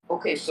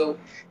 Okay, so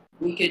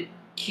we could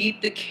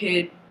keep the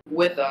kid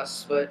with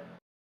us, but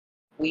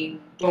we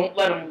don't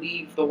let him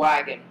leave the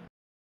wagon.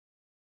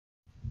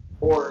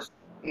 Or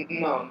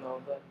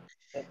no,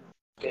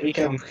 we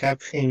can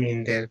have him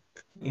in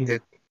the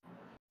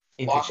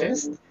lock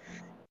chest. him.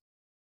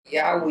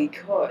 Yeah, we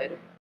could.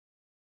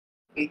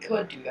 We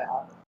could do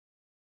that.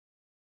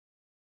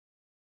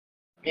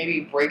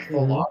 Maybe break the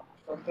lock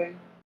or something,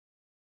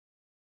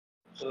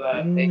 so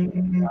that they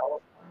can get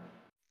out.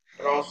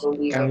 But also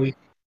leave Can a we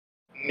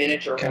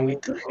miniature hole.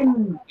 turn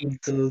him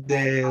into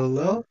the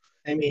law?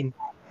 I mean,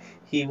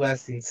 he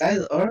was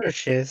inside our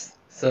chest,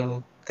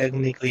 so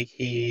technically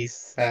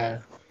he's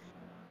a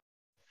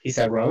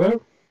robber,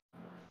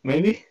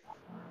 maybe.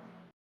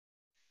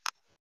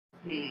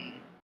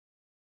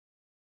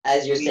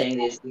 As you're saying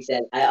this, he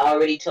said, "I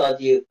already told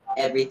you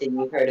everything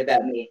you've heard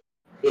about me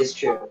is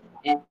true."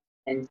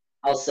 And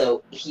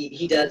also,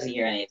 he doesn't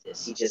hear any of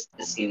this. He just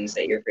assumes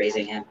that you're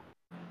praising him.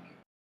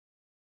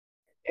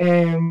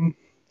 I'm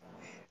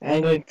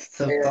going to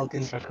stop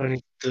talking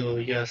draconic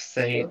to just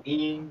say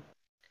in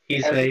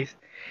his face.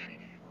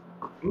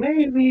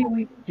 Maybe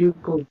you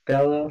could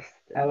tell us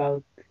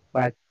about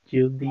what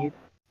you did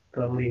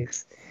to at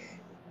least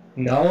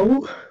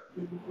know,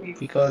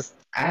 because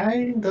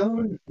I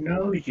don't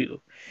know you.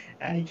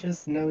 I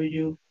just know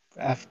you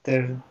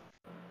after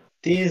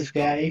this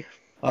guy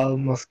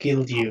almost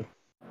killed you.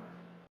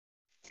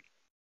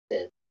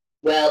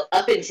 Well,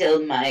 up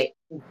until my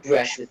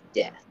brush with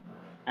death,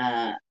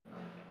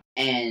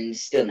 and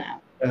still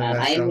now,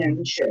 I am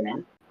Nerman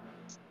Sherman,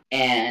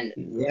 and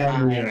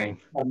yeah, I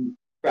come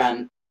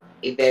from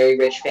a very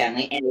rich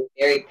family and a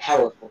very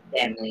powerful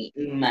family,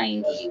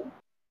 mind you.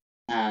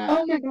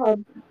 Oh my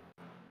god.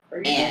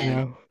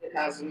 And It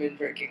hasn't been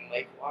drinking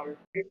lake water.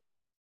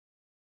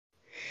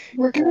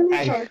 We're gonna be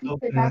I charged with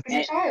hope kidnapping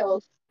a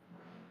child.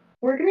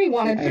 We're gonna be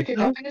wanted for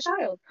kidnapping a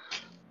child.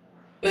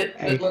 But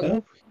I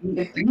hope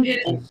if the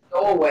kid is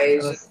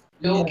stowaways, it's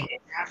still yeah.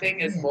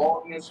 kidnapping as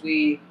long as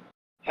we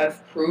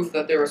have proof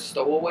that they're a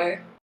stowaway.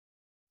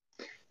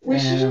 We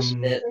should just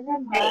bring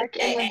him hey, back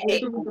and like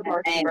leave him with the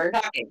barkeeper.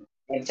 talking.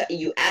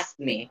 You asked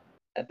me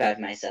about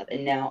myself,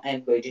 and now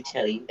I'm going to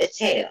tell you a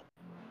tale.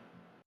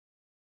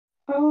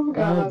 Oh Oh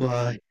god.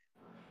 boy.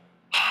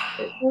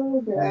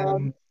 Oh god.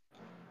 Um,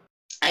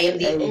 I am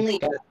the hey, only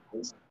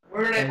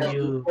Where did I can of put? the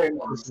you do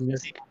Germans, some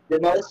music? the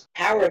most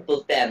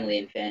powerful family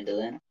in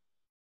Phandalin.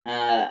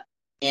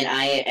 And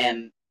I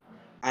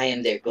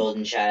am their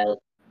golden child.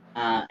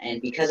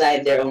 And because I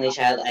am their only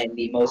child, I am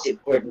the most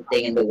important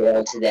thing in the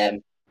world to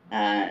them.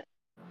 Uh,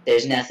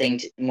 there's nothing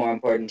more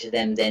important to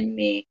them than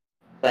me.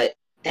 But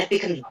that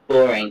becomes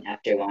boring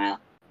after a while.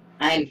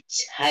 I'm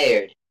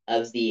tired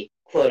of the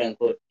quote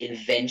unquote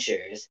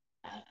adventures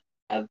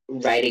of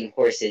riding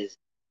horses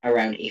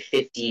around a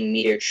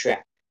 15-meter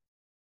track.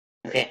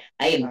 Okay,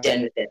 I am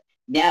done with it.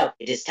 Now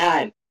it is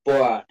time for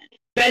an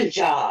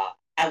adventure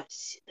out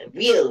in the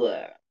real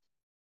world.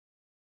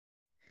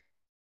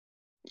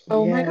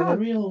 Oh my Yeah, the god.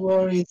 real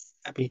war is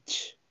a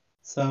bitch.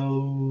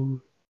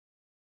 So,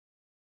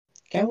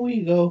 can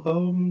we go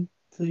home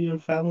to your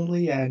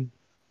family and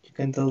you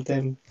can tell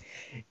them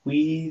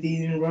we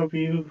didn't rob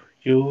you,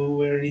 you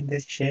were in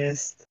the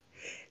chest,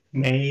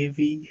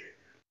 maybe?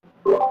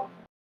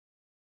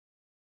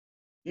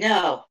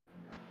 No,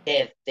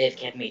 they've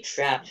kept me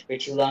trapped for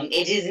too long.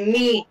 It is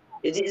me.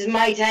 It is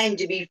my time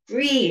to be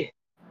free.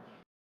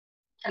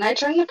 Can I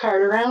turn the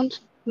cart around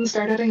and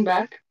start heading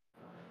back?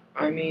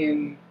 I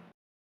mean,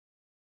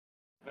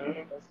 I don't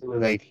know. That's a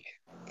good idea.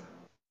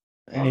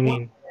 I On one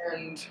mean,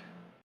 hand,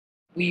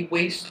 we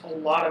waste a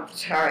lot of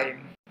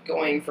time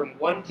going from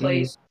one mm,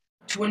 place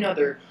to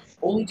another,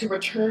 only to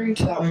return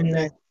to that I'm one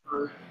not,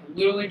 river,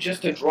 literally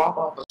just to drop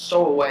off a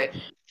stowaway.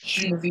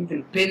 Shouldn't have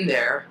even been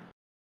there.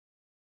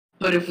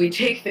 But if we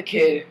take the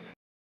kid,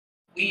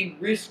 we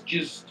risk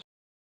just.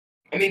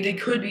 I mean, they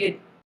could be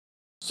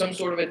some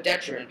sort of a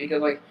detriment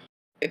because, like,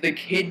 if the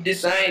kid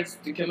decides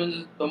to come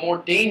into the more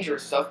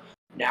dangerous stuff,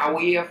 now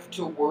we have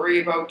to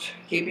worry about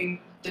keeping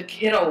the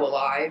kiddo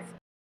alive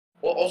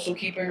while also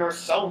keeping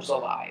ourselves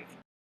alive.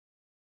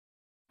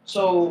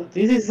 So,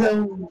 this is how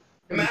no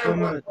matter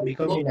what way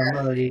you look becoming a at it,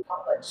 mother it's is.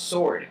 not that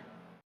sword.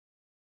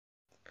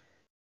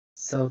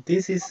 So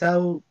this is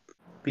how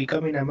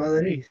becoming a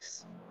mother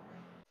is.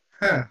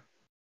 Huh.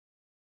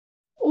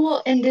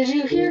 Well, and did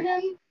you hear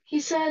him? He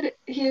said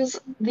he's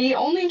the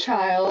only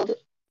child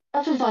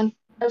of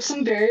of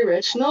some very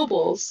rich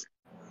nobles.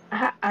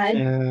 I, I,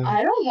 Uh,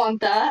 I don't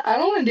want that. I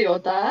don't want to deal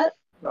with that.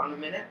 Hold on a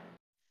minute.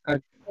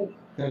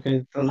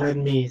 okay, so let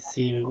me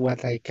see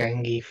what I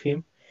can give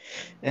him.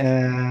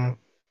 Uh,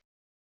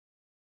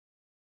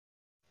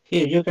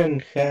 Here you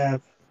can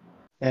have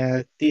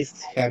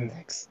these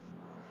handbags.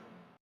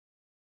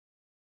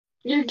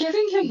 You're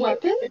giving him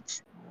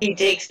weapons? He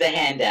takes the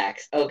hand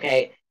axe.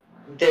 Okay,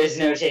 there's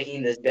no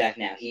taking this back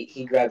now.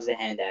 He grabs the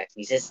hand axe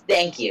and he says,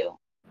 "Thank you,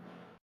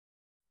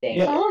 thank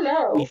Yeah, you." Oh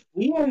no. if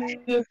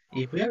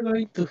we are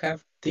going to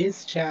have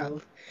this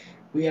child,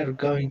 we are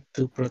going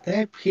to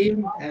protect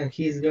him, and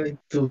he's going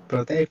to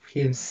protect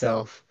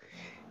himself.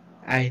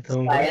 I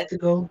don't want Quiet. to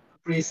go to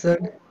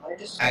prison. I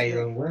just I said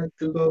don't want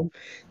to go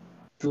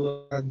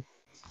to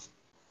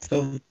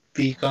go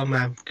become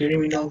a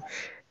criminal.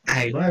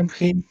 I want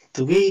him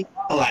to be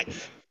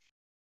alive.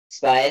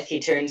 Spieth, he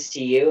turns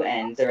to you,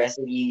 and the rest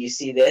of you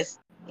see this.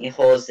 He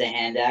holds the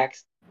hand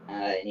axe,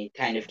 and he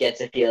kind of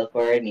gets a feel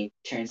for it, and he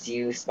turns to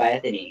you,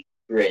 Spieth, and he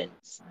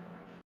grins.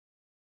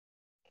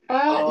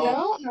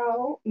 Oh,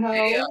 No, no,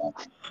 yeah. no.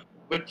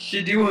 What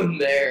you doing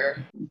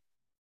there?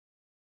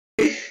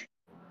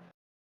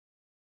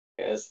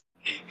 Yes.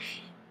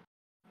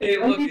 Hey,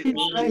 What look, if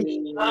it's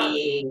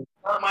right?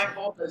 not my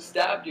fault I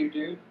stabbed you,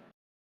 dude.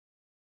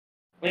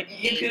 Like,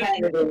 you He could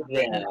kind of is,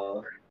 have.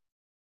 though.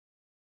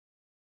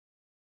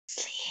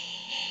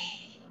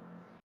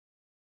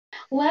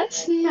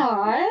 Let's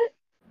not.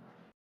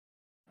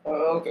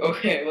 Oh,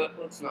 okay,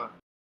 let's not.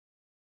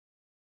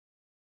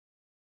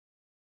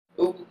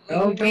 We,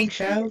 No, we young can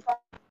child,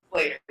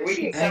 later. We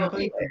can I'm settle it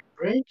going to later.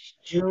 break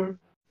your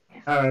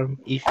arm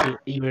if you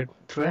even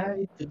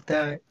try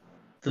to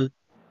to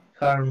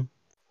harm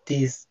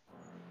this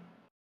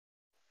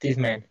this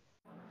man.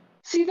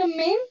 See, the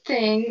main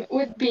thing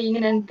with being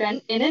in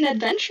an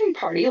adventuring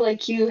party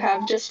like you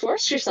have just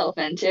forced yourself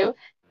into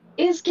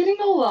is getting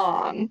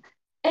along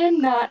and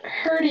not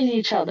hurting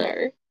each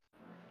other.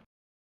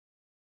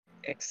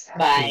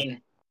 Exactly.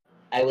 Fine.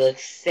 I will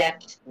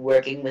accept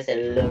working with a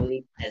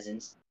lowly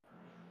peasant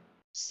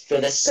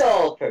for the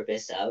sole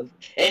purpose of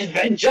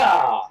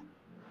adventure.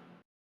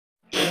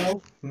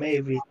 Well,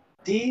 maybe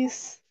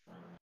this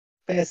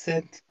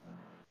peasant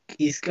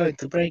is going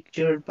to break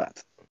your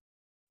butt.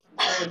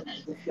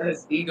 This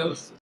guy's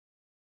ego's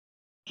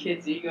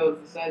kid's ego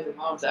is the size of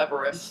mom's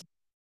Everest.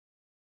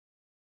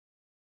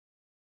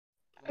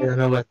 I don't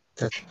know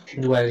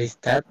what is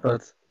that,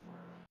 but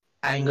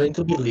I'm going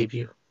to believe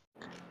you.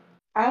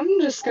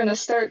 I'm just gonna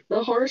start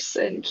the horse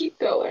and keep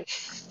going.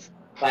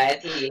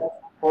 Quiet, he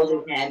holds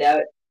his hand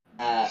out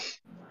uh,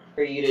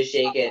 for you to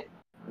shake it,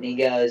 and he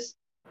goes,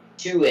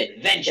 "To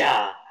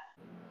adventure."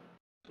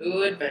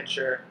 To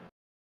adventure.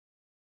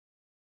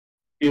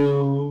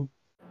 You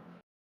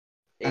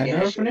Are you an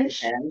gonna shake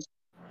his orphanage? hand?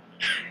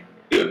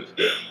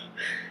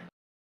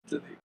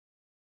 To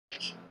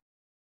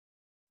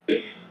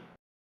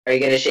Are you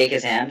gonna shake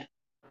his hand?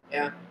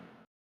 Yeah.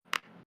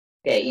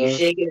 Okay, you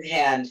shake his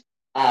hand,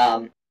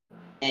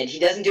 and he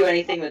doesn't do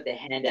anything with the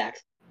hand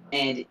axe,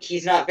 and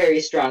he's not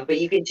very strong, but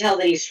you can tell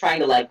that he's trying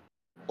to, like,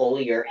 pull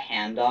your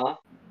hand off,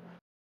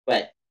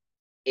 but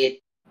it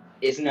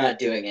is not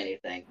doing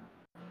anything.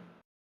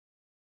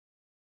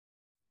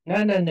 No.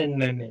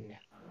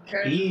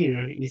 Okay.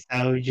 Here is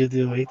how you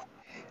do it.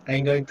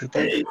 I'm going to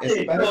take a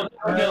spike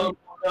No.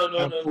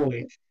 and pull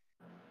it.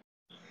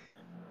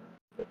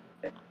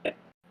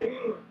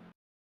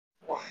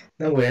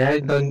 No way,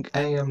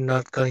 I am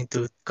not going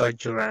to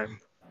cut your arm.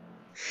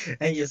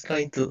 I'm just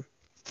going to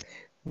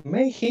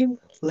make him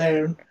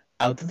learn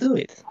how to do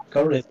it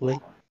correctly.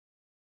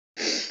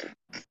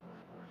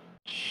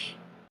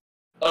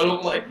 I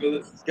don't like where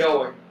this is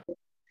going.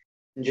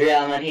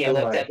 Drellman, he Don't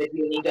looks worry. up at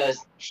you and he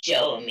goes,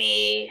 "Show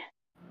me."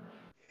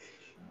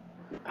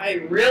 I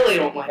really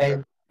don't like where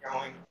And this is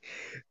going.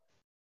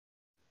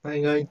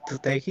 I'm going to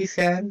take his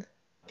hand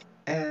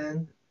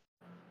and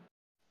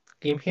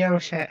give him a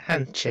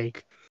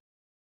handshake.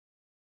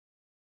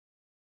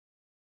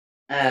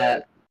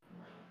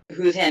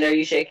 Whose hand are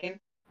you shaking?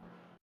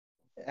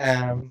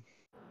 Um,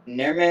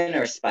 Nerman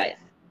or Spite?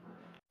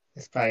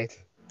 Spite.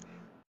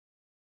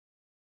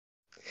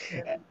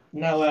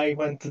 Now I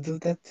want to do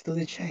that to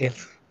the child.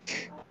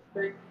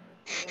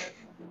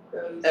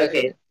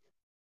 Okay,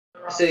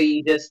 so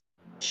you just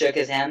shook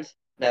his hand?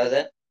 That was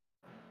it?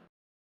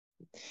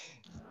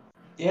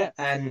 Yeah,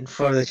 and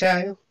for the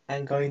child,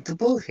 I'm going to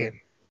pull him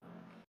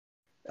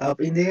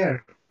up in the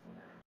air.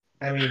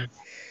 I mean,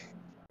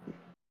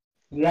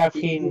 grab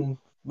him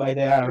by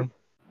the arm.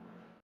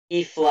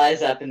 He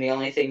flies up, and the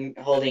only thing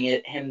holding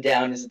him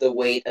down is the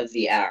weight of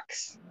the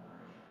axe.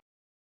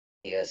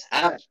 He goes,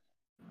 "Ah,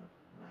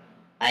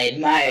 I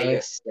admire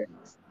your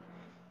strength."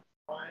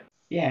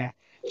 Yeah,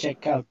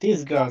 check out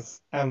these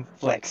guns and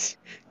flex.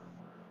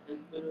 I'm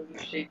literally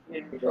shaking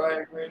and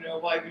crying right now.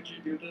 Why would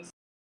you do this?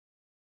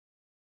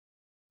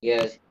 He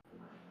goes,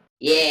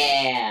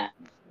 "Yeah."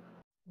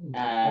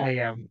 I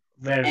am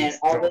very And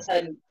all of a strong.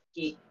 sudden,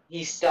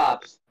 he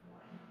stops,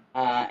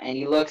 and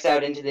he looks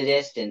out into the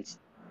distance,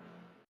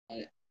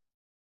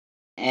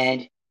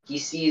 and he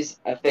sees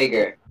a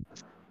figure.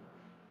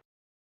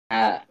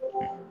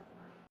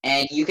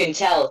 And you can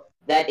tell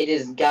that it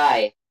is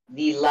Guy,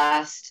 the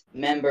last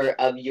member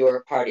of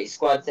your party,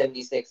 Squad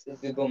 76,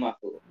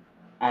 Zugumafu.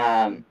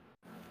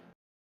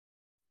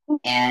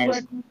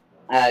 And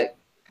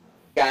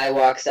Guy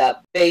walks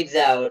up, fades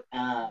out,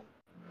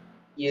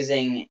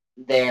 using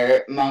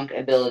their monk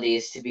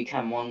abilities to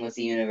become one with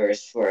the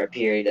universe for a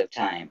period of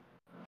time.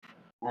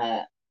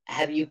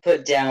 Have you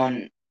put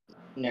down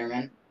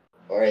Nerman?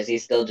 Or is he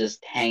still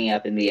just hanging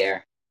up in the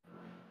air?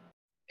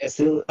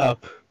 Still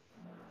up,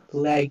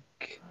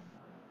 like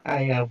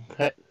I am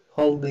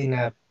holding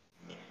up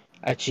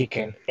a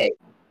chicken. Okay.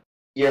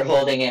 You're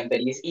holding him, but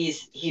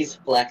he's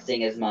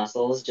flexing his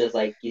muscles just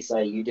like he saw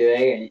you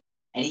doing,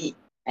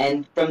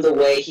 and from the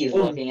way he's Oh,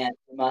 looking at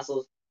the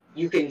muscles,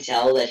 you can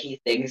tell that he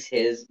thinks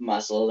his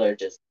muscles are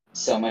just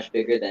so much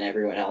bigger than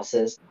everyone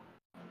else's.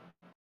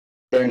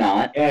 They're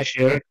not. yeah,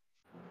 sure.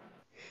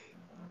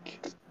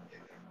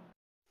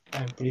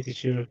 I'm pretty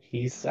sure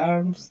his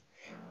arms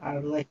are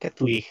like a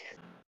twig.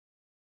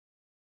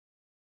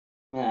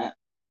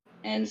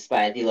 And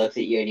Spidey looks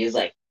at you and he's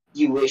like,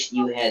 "You wish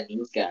you had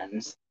these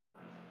guns.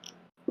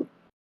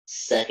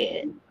 Suck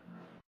it."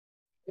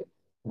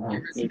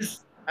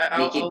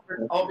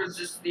 I'll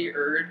resist the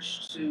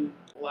urge to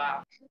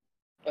laugh,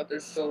 but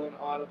there's still an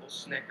audible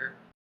snicker.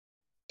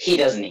 He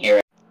doesn't hear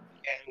it.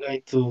 I'm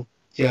going to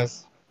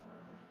just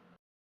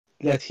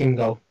let him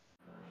go.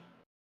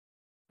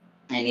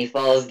 And he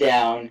falls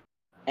down,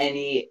 and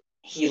he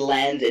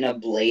lands in a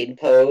blade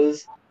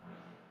pose.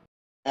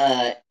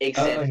 Oh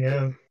Except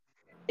no.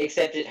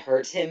 except it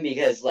hurts him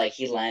because like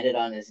he landed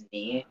on his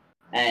knee,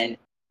 and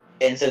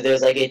so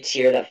there's like a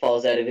tear that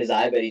falls out of his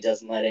eye, but he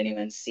doesn't let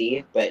anyone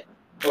see.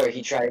 Or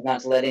he tries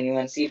not to let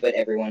anyone see, but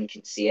everyone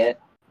can see it.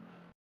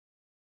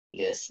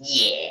 He goes,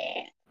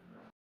 "Yeah."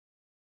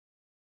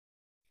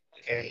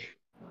 Okay.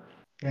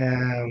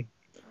 Um,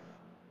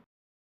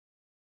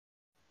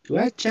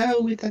 watch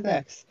out with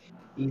attacks.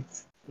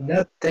 It's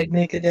not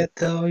technically a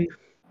toy,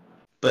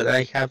 but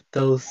I have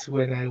those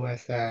when I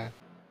was Uh,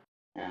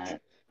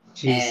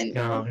 she's and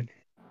gone.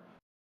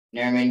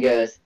 Nerman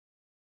goes,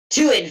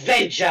 "To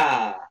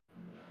adventure!"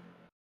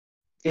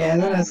 Yeah,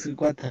 that was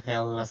what the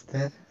hell was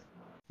that?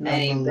 And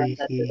he Normally runs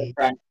up to the he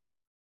front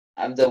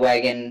of the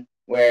wagon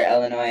where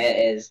Illinois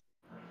is,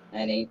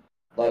 and he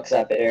looks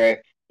up at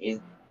her. He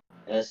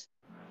goes,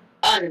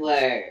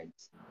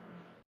 "Onwards!"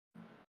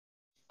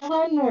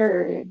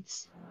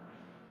 Onwards.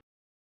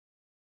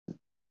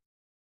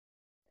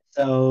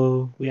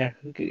 so we are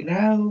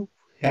now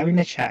having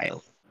a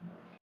child.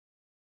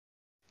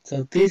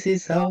 So this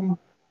is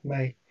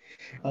my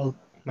oh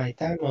my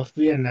time of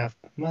Vietnam.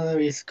 Mother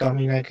is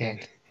coming again.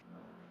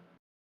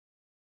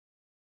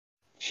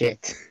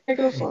 Shit. I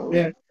go forward.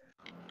 Yeah.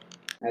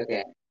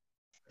 Okay.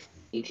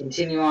 You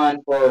continue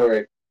on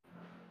forward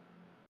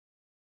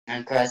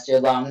and across your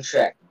long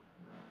trek.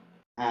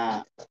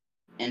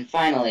 And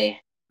finally,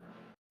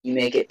 you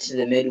make it to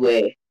the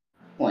midway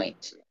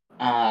point.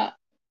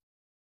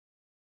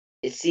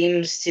 It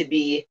seems to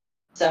be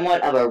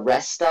somewhat of a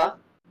rest stop,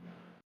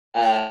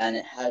 and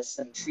it has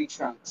some tree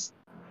trunks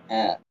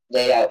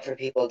laid out for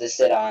people to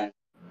sit on,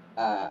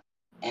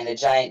 and a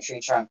giant tree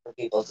trunk for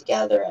people to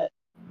gather at.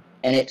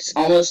 And it's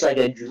almost like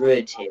a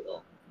druid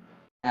table,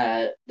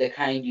 the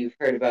kind you've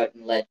heard about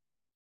in legend,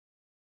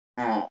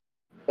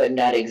 but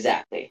not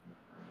exactly.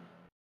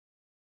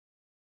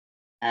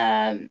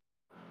 And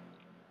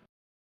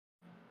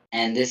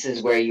this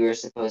is where you were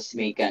supposed to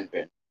meet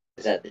Gundren,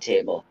 is at the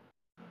table.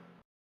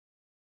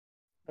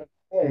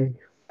 Hey,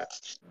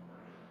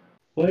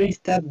 where is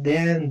that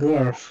damn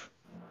dwarf?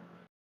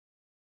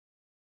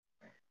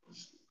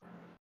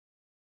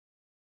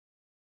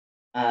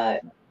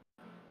 There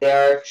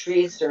are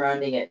trees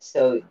surrounding it,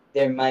 so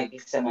there might be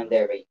someone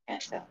there, but you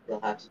can't tell. You'll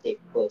have to take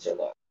a closer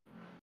look.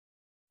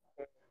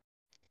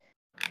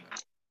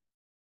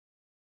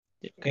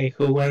 Okay,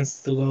 who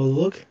wants to go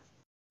look?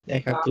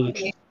 I have to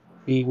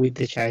be with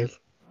the child.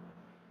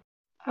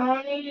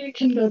 I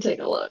can go take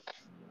a look.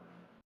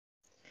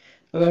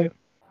 Okay.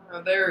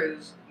 There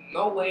is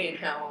no way in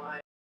hell I.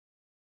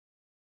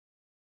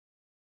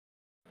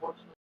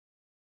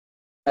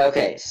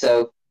 Okay,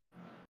 so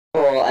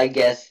Cole, I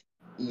guess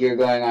you're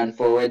going on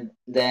forward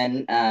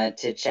then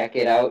to check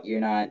it out. You're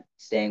not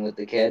staying with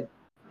the kid.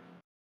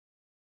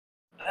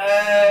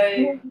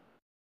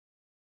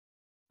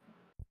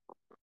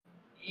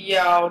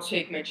 Yeah, I'll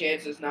take my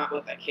chances not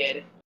with a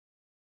kid.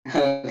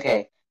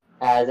 Okay.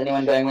 Is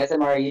anyone going with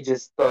him, or are you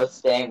just both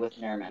staying with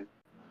Nerman?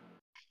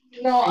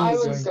 No, I I'm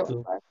was going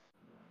going. to.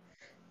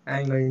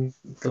 I'm going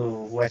to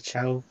watch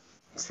out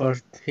for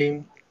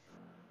him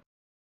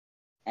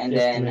And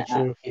just to then, make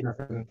sure he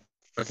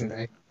doesn't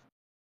die.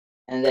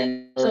 and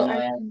then So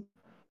Illinois,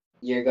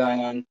 you're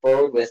going on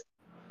forward with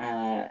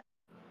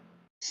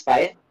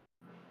Spyeth.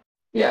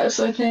 yeah,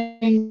 so I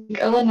think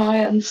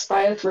Illinois and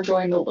Spyeth were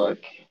going to look,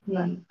 and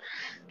then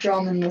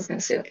Drummond was going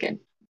to stay with the game.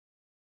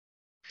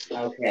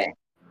 Okay.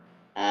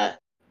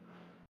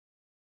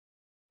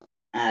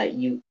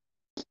 You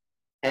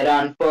head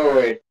on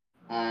forward,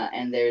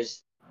 and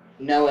there's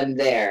no one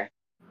there.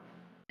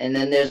 And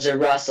then there's a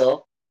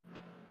rustle,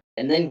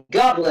 and then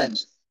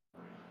goblins.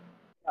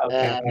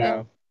 Okay,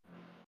 now.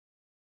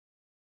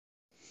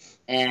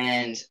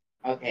 And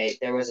okay,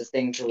 there was a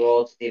thing to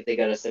roll to see if they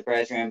got a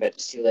surprise round, but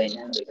it's too late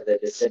now because I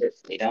just said it.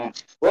 So they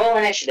don't. Roll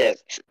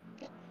initiative.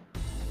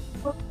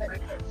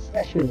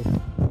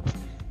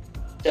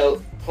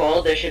 So,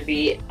 Cole, there should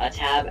be a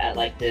tab at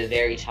like the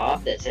very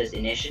top that says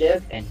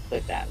initiative, and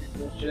click that.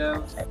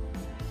 Initiative.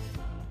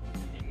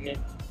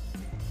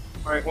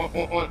 Alright,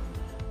 one.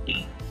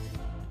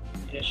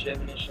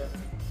 Initiative.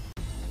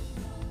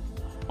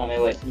 Tell me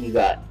what you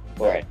got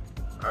for it.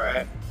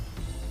 Alright.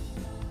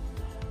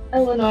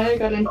 Illinois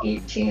got an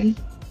 18.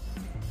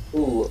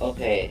 Ooh,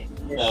 okay.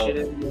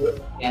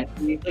 Initiative.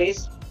 Answer me,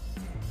 please.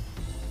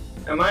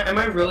 Am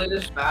I really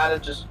this bad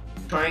at just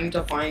trying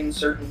to find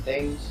certain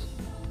things?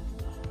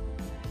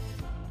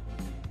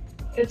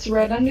 It's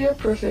right under your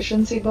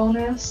proficiency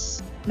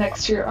bonus,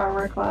 next to your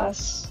armor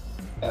class.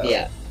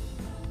 Yeah.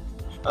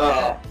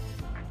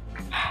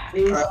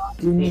 Please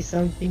give me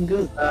something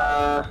good.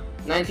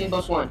 19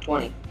 plus 1,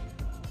 20.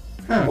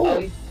 Huh.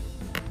 Oh,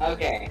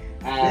 okay.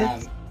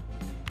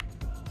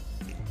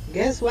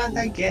 Guess what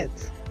I get?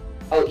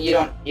 Oh, you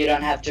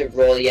don't have to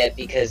roll yet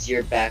because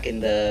you're back in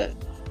the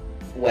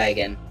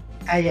wagon.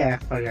 Ah, yeah,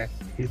 I forgot.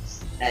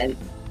 It's And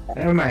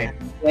never mind.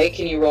 wait,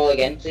 can you roll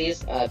again,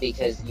 please?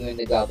 Because you and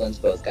the goblins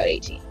both got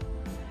 18.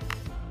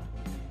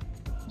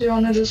 Do you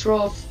want to just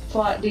roll a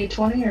flat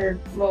d20 or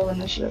roll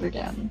initiative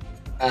again?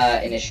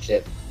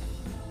 Initiative.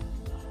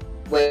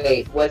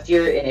 Wait, what's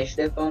your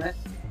initiative bonus?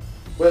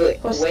 Wait.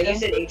 Plus When you 10.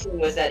 said 18,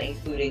 was that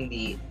including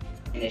the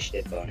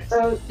initiative bonus?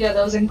 So yeah,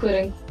 that was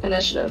including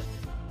initiative.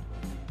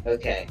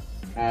 Okay.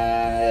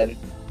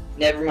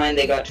 Never mind,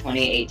 they got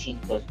 20, 18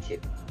 plus 2.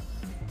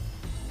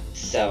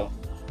 So.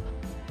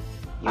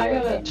 I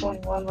got a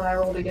 21 when I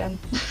rolled again.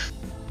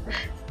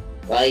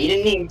 Well, you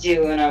didn't need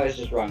to, and I was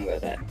just wrong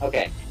about that.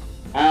 Okay.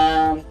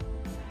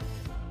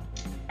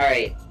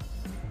 Alright.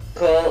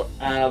 Cole,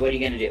 what are you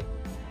gonna do?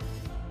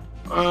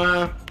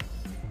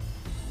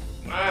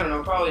 I don't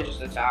know, probably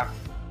just attack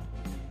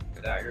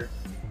the dagger.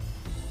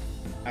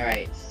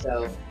 Alright,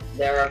 so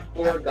there are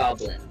 4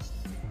 goblins.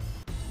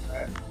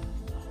 Alright.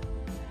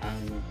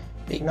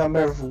 Big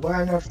number of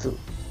 1 or 2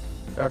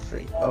 or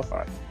 3 or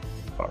 5.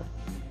 4.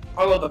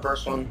 I'll go with the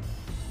first one.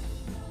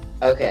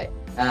 Okay.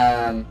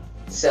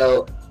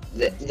 So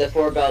the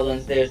 4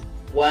 goblins, there's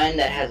one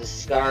that has a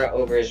scar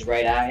over his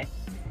right eye.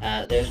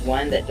 There's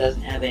one that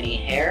doesn't have any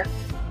hair.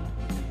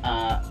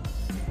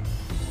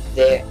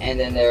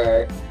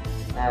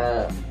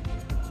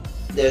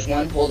 There's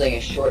one holding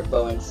a short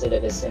bow instead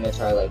of a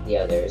scimitar like the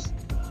others.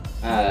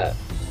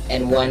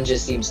 And one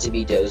just seems to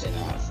be dozing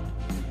off.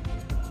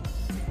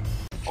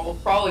 I'll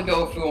probably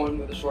go with the one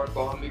with the short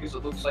bomb because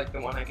it looks like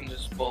the one I can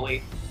just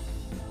bully.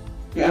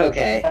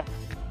 Okay.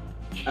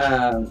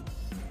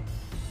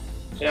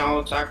 Yeah, I'll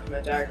attack with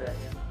my dagger again.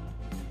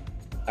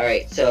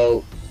 Alright,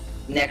 so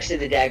next to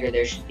the dagger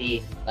there should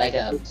be like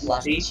a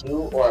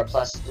 +2 or a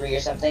 +3 or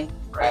something.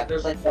 Right,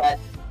 there's Click that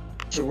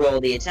to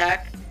roll the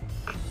attack.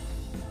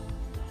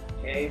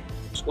 okay.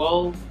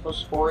 12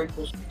 plus 4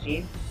 equals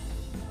 15.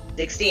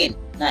 16.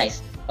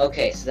 Nice.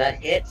 Okay, so that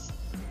hits.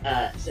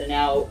 So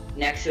now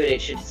next to it,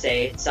 it should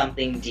say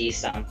something D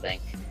something,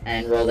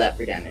 and roll that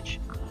for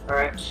damage.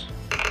 Alright.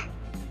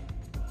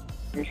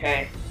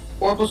 Okay.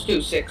 4 plus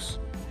 2, 6.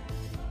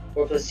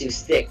 4 plus 2,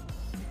 6.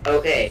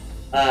 Okay.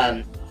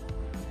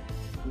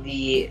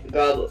 The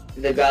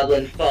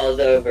goblin falls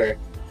over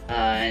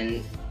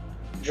and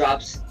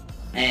drops,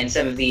 and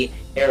some of the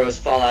arrows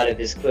fall out of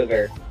his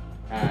quiver.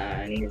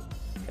 And he's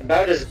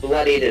about as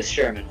bloodied as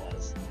Sherman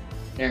was.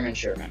 Sherman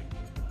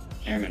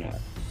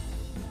was.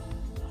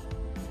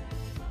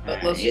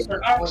 But let's he's-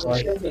 start out with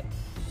Like- Sherman.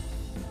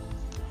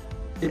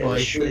 The Yeah,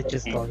 boys sure. they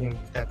just call him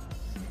that.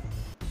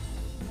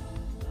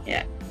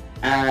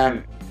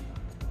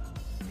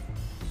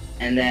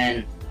 And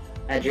then,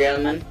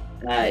 Adrielman,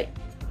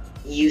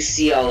 you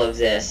see all of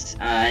this,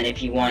 and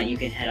if you want, you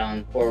can head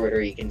on forward,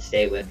 or you can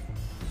stay with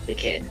the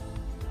kid.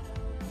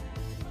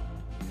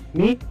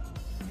 Me?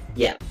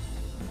 Yeah.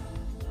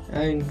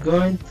 I'm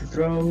going to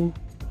throw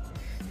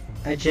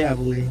a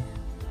javelin.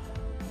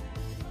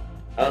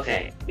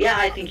 Okay. Yeah,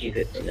 I think you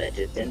could from that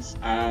distance.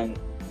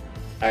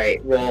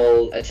 Alright,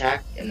 roll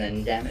attack and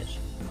then damage.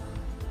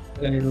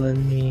 Okay, let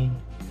me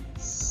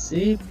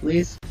see.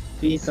 Please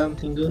be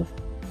something good.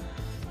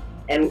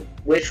 And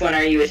which one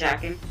are you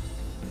attacking?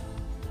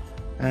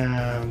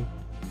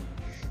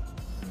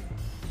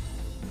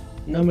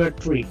 Number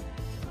 3.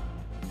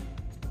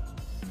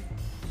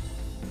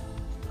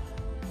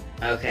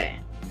 Okay.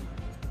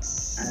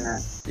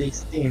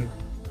 16,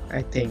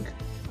 I think.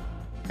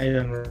 I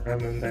don't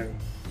remember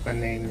what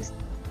name is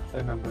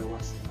the number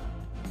was.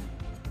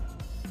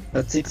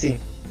 But 16.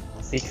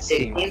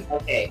 16. 16?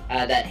 Okay,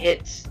 that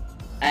hits.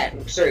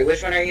 Sorry,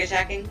 which one are you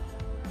attacking?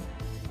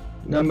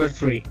 Number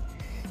 3.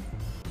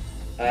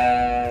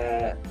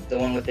 The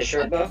one with the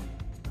short bow?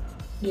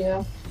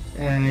 Yeah.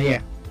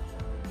 Yeah.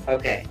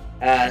 Okay.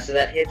 So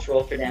that hits,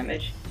 roll for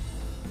damage.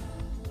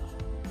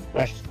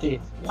 Watch this.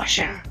 Watch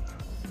out.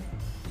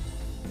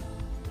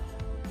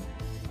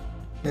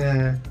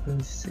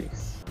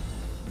 26.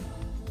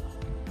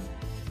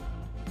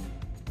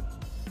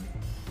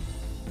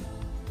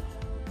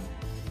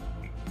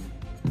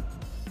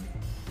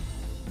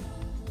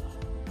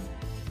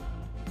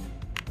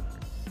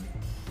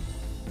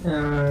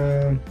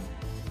 Um,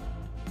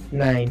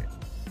 9.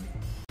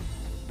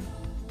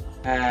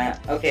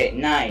 Okay,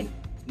 9.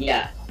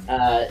 Yeah.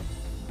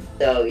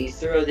 So you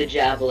throw the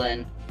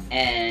javelin,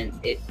 and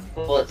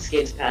bullet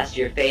skids past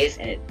your face,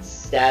 and it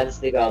stabs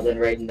the goblin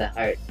right in the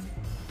heart.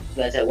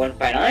 That's at one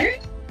final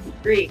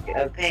shriek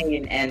of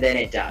pain, and then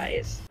it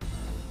dies.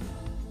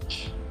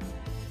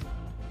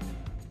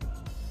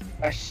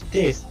 Watch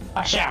this.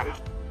 Watch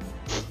out.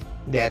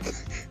 Dead.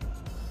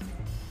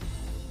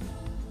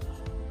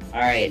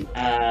 Alright,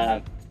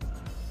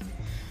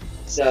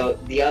 so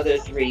the other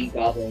 3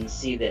 goblins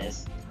see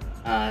this,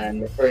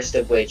 the first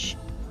of which,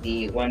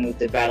 the one with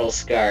the battle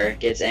scar,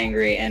 gets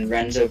angry and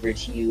runs over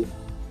to you,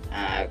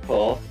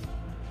 Cole,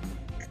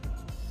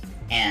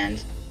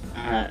 and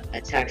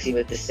attacks you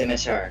with the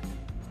scimitar.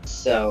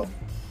 So,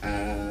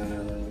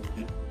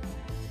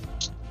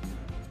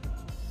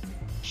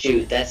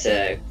 shoot, that's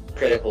a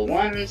critical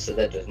 1, so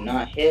that does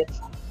not hit.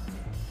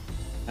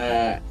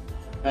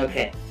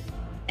 Okay,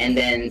 and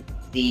then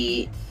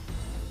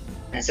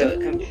and so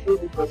it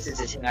completely puts its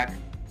attack,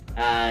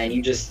 and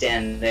you just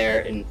stand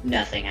there and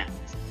nothing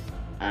happens.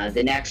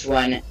 The next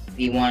one,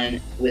 the one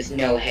with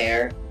no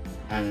hair,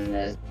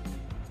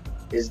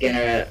 is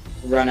gonna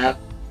run up,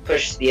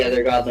 push the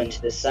other goblin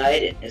to the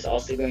side, and is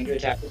also going to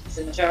attack with the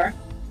scimitar.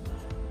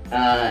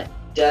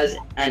 Does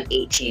an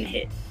 18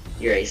 hit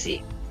your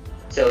AC?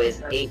 So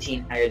is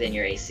 18 higher than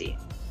your AC?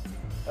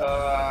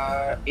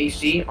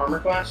 AC, armor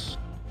class?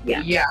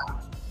 Yeah. Yeah,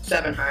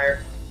 7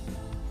 higher.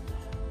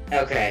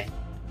 Okay.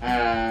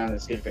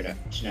 That's good for to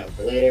know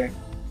for later.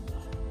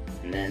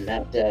 And then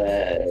that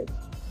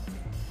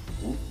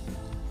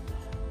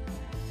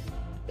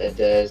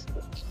does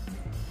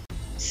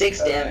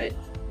 6 damage.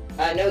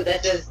 No,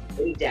 that does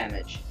 8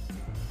 damage.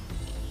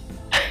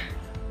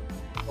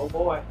 Oh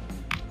boy.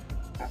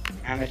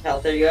 How much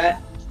health are you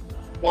at?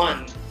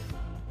 1.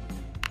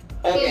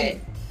 Okay.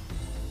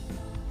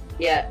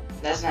 Yeah,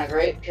 that's not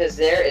great, because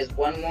there is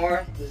one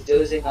more who's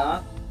dozing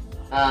off.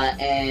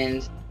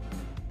 And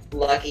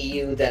lucky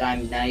you that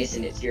I'm nice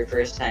and it's your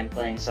first time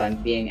playing, so I'm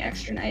being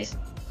extra nice.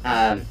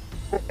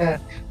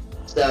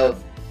 So,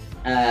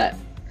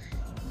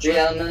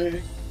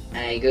 Drielman,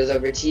 he goes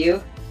over to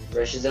you,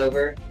 rushes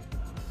over,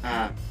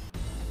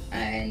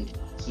 and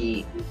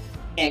he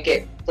can't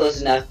get close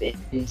enough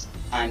in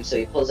time, so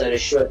he pulls out a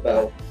short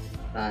bow,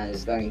 and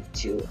is going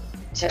to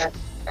attack.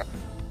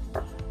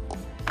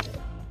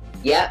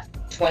 Yeah,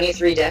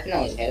 23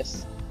 definitely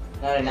hits.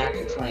 Not a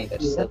natural 20,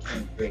 but still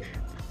 23.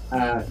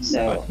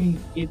 So, I think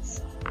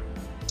it's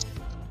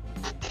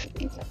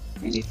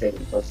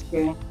 97 plus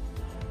 2.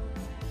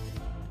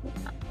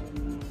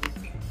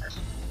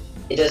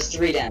 It does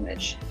 3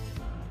 damage.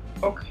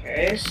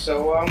 Okay,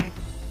 so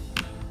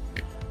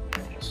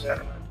is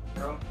that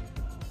no?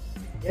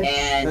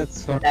 And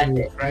That's for that's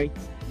me, it. right?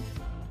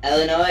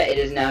 Eleanor, it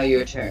is now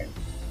your turn.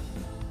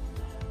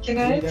 Can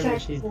I Three attack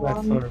damage is the what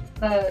one for?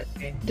 that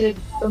Okay. did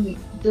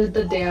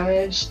the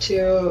damage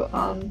to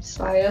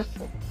Spyeth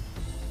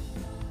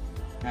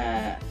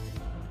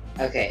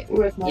Okay.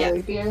 with my Yeah.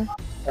 rapier?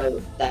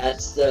 So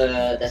that's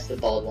the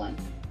bald one.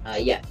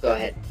 Yeah, go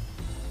ahead.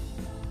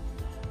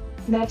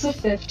 That's a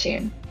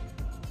 15.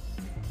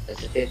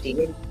 That's a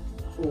 15.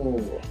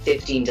 Ooh,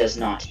 15 does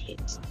not hit.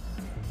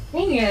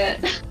 Dang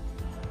it!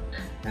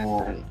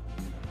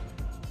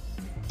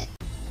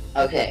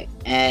 Okay,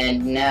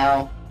 and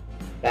now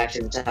back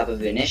to the top of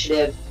the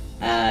initiative.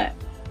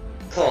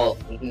 Cole,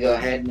 you can go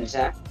ahead and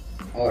attack,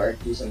 or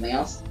do something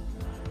else.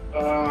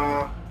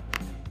 If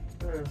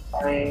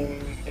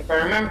I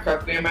remember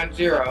correctly, I'm at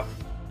 0.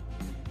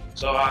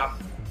 So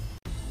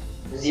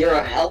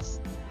 0 health.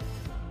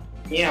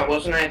 yeah,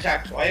 wasn't I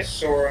attacked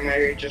twice, or am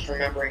I just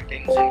remembering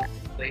things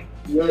incorrectly?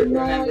 You're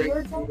No, remembering.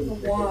 you're down to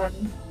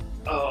 1.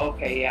 Oh,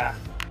 okay, yeah.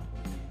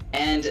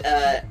 And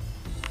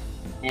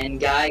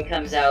Guy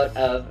comes out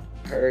of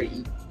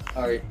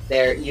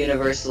their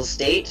universal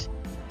state,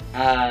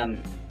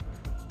 and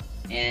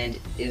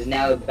is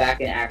now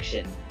back in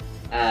action.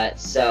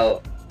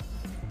 So,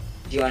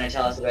 do you want to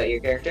tell us about your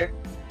character?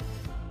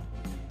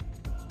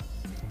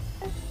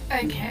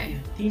 Okay.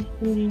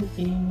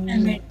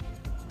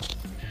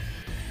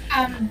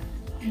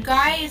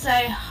 Guy is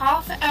a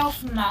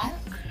half-elf monk,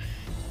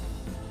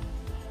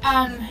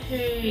 who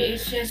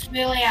is just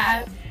really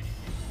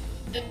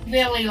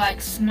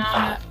like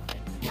smart,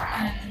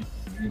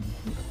 and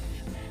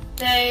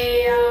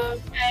they are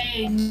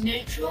very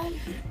neutral,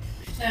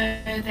 so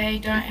they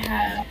don't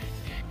have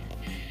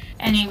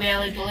any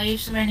really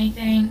beliefs or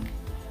anything.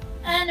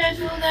 And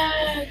overall,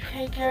 they're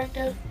okay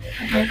character.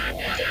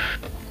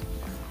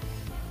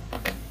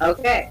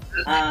 Okay.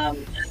 Can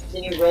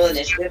you roll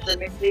initiative for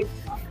me, please?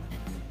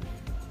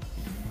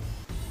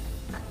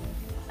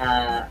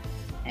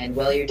 And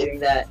while you're doing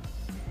that,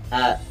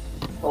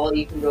 Paul,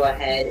 you can go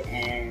ahead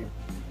and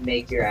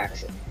make your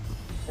action.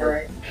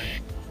 Alright.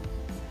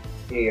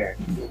 Here.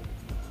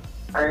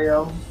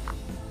 I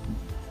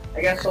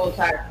guess I'll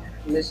attack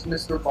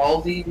Mr.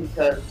 Baldy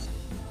because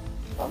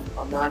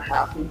I'm not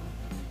happy.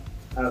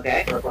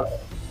 Okay.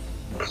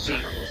 Let's see.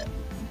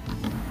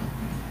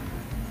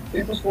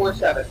 3 plus 4 is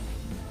 7.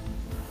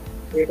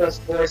 3 plus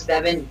 4,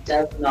 7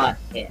 does not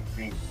hit.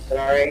 I'm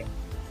sorry.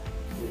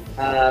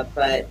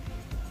 But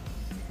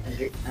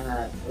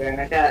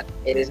Veronica,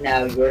 it is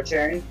now your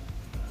turn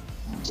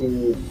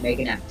to make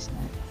an action.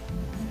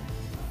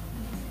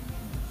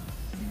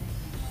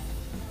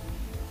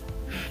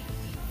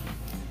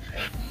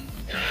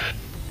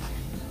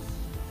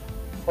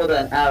 Hold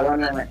on,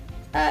 one moment.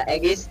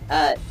 Aegis,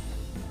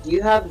 do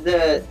you have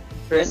the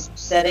crisp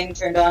setting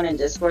turned on in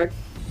Discord?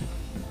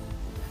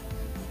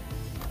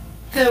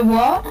 The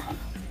what?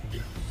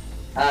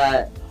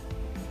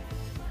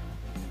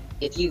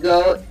 If you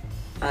go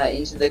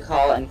into the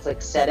call and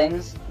click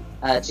settings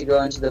to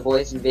go into the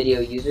voice and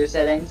video user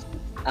settings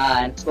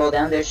and scroll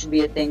down, there should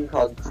be a thing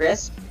called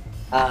crisp.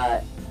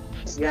 Do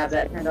you have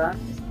that turned on?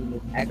 It's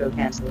the echo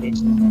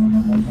cancellation,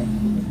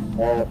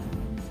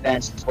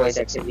 advanced voice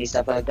activity,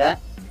 stuff like that,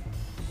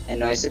 and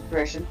noise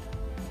suppression.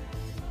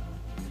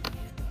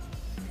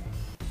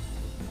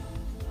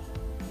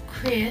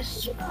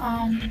 Chris,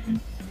 no.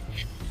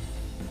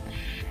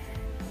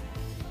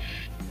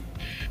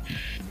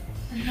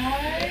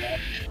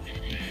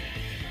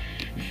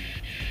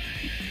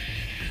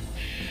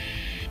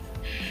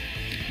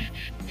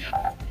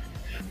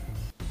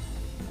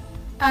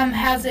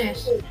 How's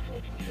this?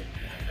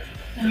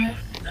 No.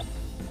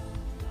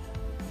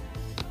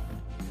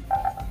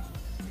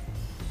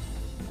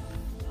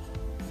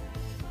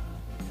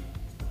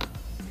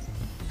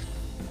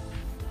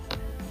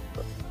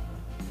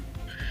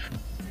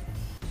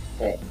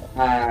 Okay.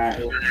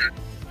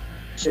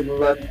 Should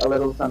look a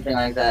little something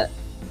like that.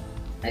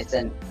 I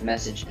sent a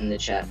message in the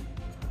chat.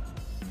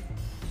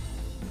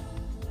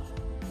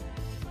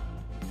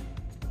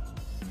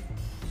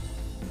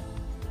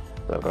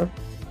 Okay.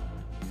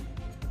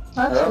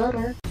 That's Hello?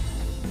 better.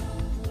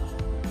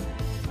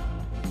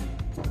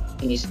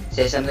 Can you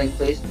say something,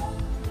 please?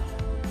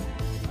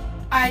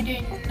 I do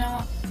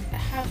not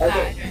have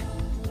Okay.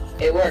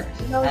 that. It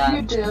worked. No,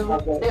 you do.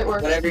 Okay. It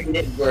works. Whatever you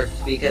did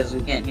worked because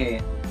we can't hear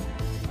you.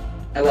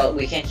 Well,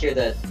 we can't hear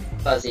the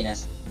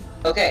fuzziness.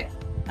 Okay.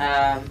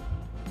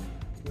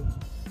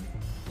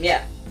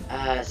 Yeah.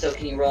 So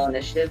can you roll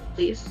initiative,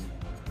 please?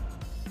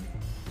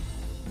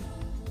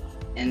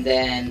 And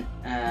then,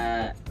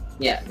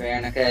 yeah,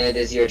 Veronica, it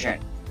is your turn.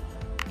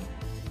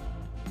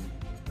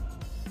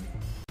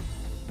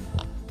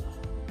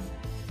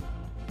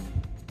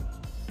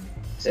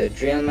 So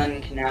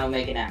Drillman can now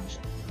make an action.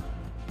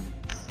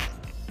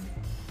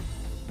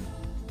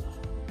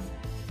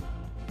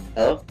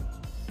 Hello?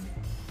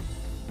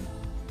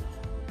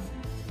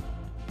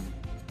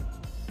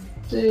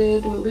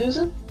 Did we lose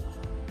him?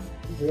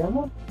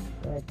 Diamo?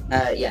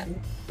 Yeah,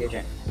 your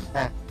turn.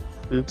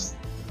 Oops.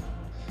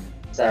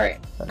 Sorry.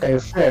 Okay,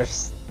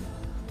 first.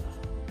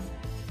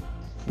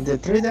 The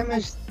 3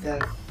 damage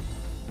that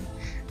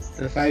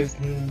the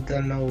 5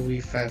 don't know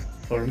if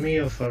for me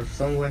or for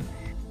someone.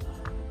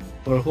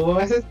 For who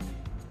was it?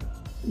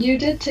 You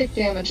did take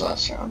damage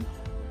last round.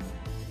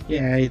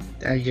 Yeah,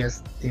 I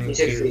just You didn't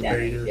took hear 3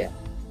 very damage, good. yeah.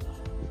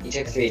 You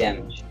took 3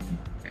 damage.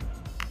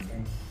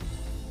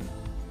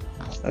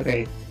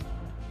 Okay,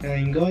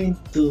 I'm going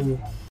to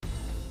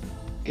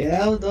get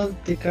out of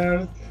the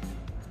card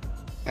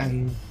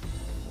and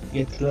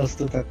get close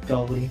to that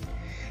goblin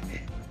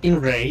in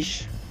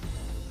rage,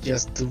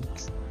 just to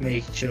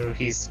make sure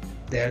he's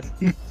dead.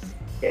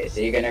 Okay,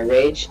 so you're gonna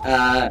rage.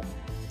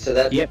 So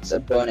that's Yep. a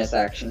bonus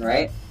action,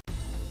 right?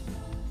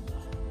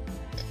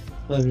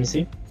 Let me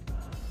see.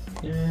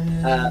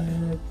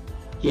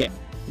 Yeah,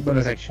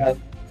 bonus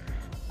action.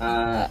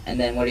 And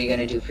then what are you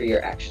gonna do for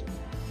your action?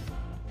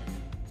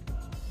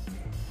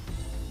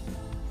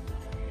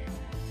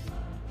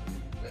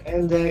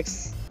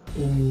 Index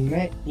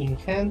in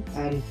hand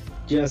and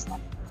just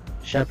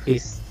chop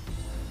his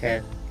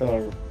head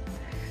or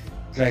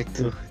try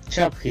to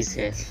chop his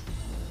head.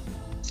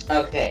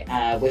 Okay,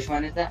 which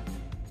one is that?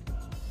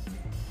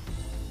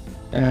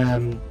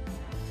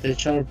 The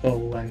sharpo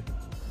one,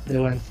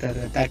 the one that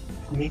attacked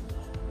me.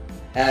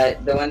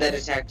 The one that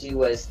attacked you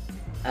was,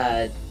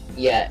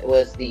 yeah, it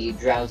was the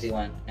drowsy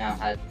one. Now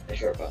had a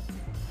short bow.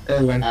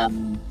 That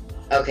one.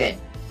 Okay.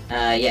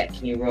 Yeah,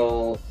 can you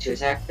roll to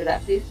attack for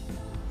that, please?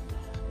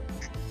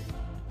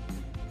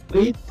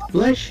 With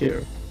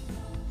pleasure.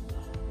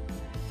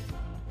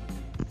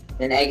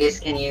 Then Aegis,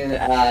 can you,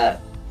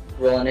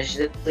 roll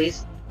initiative,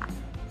 please?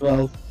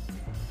 12.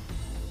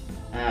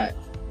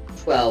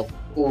 12.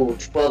 Ooh,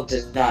 12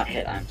 does not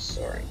hit, I'm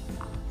sorry.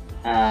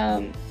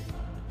 And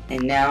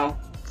now,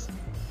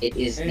 it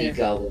is the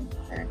goblin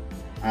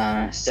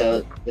turn.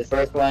 So, the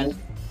first one,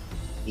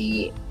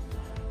 the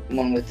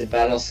one with the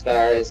battle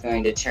scar is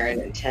going to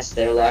turn and test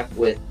their luck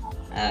with,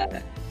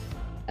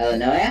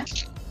 Illinois.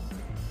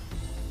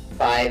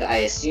 5, I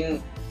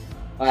assume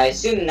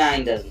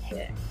 9 doesn't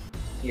hit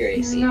your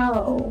AC.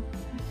 No.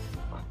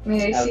 My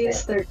AC Okay.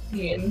 is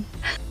 13.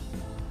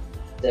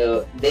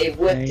 So they've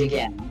whipped Okay.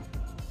 again.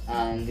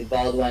 The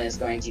bald one is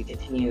going to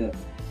continue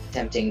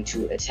attempting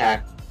to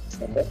attack.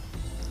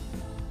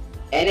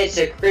 And it's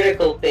a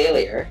critical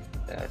failure.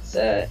 So it's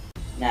a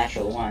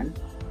natural 1.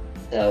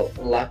 So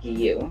lucky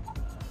you.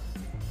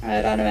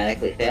 It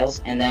automatically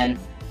fails. And then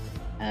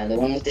the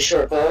one with the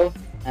short bow,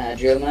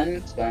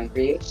 Drillman, is going for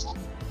you.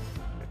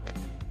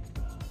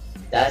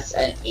 That's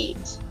an 8.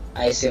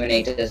 I assume an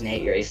 8 doesn't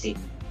hit your AC.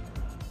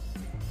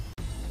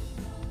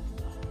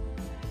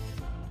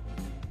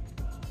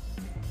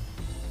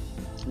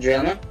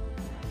 Drillman?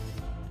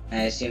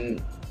 I assume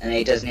an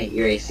 8 doesn't hit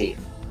your AC.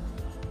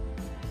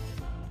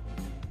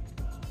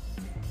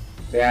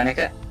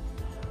 Veronica?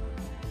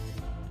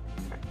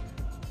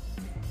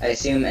 I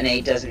assume an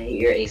 8 doesn't hit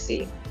your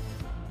AC.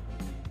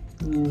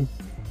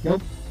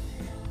 Nope.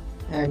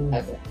 And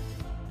Okay.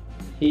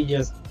 he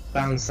just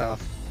bounced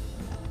off.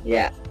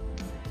 Yeah.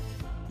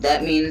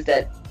 That means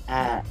that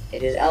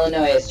it is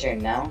Illinois' turn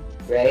now.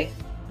 Ray,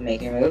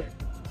 make your move.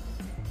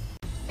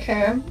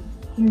 Okay.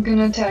 I'm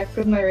gonna attack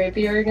with my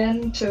rapier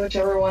again to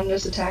whichever one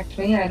just attacked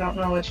me. I don't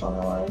know which one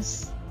it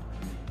was.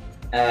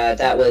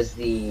 That was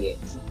the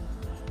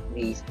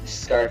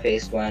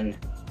scar-faced one,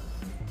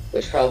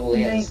 which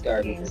probably has a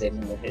scar 19. because they've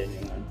never hit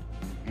anyone.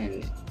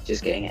 And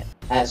just getting it.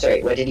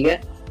 Sorry, what did you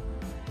get?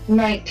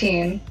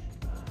 19.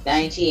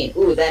 19.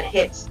 Ooh, that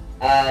hits.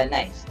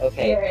 Nice.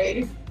 Okay.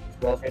 Yay.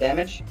 Roll for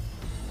damage.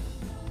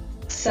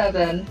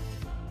 7.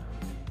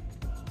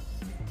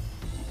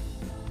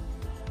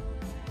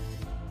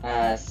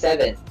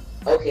 7.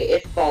 Okay,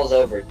 it falls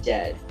over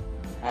dead.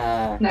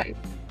 Nice.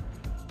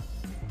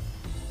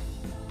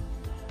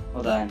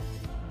 Hold on.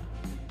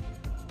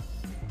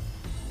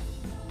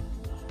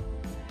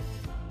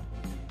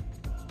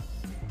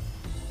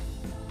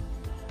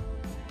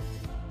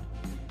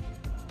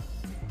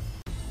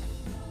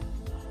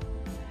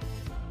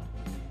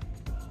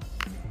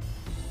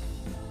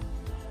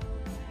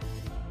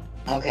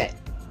 Okay.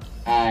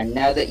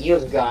 Now that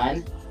you've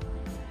gone,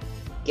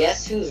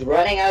 guess who's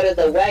running out of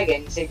the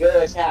wagon to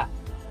go attack?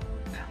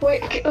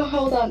 Wait,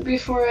 hold on.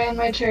 Before I end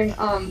my turn,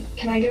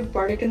 can I give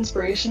Bardic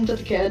Inspiration to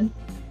the kid?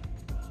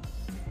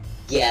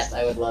 Yes,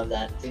 I would love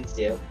that. Please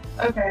do.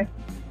 Okay.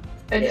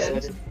 I Okay, so did.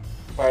 what's his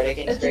Bardic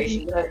It's a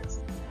Inspiration? D6.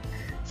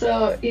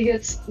 So he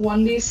gets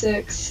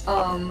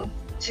 1d6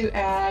 to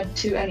add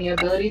to any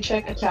ability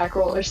check, attack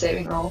roll, or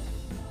saving roll.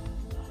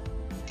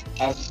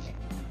 Okay.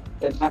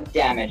 So not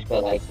damage,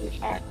 but like the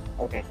attack.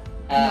 Okay.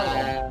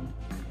 No.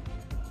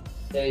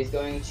 So he's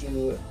going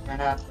to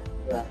run up.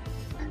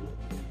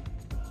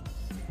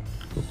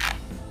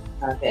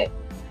 Okay.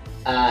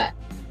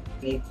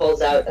 He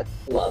pulls out a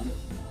club.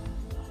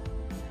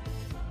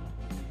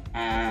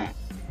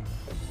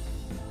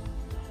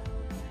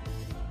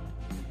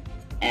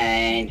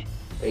 And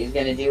what he's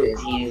gonna do is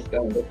he's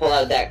going to pull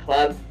out that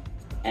club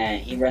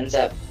and he runs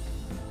up.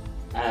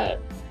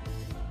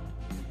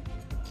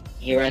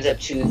 He runs up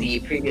to the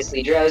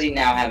previously drowsy,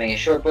 now having a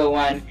short bow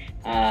one,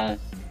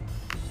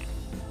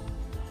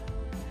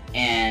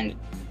 and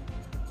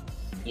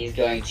he's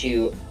going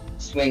to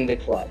swing the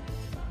club.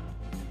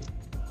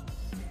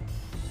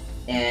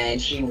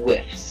 And he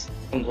whiffs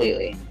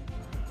completely.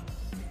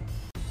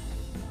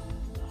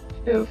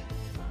 Oof.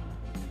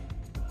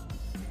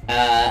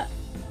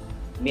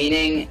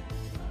 Meaning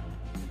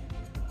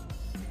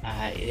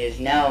it is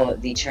now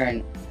the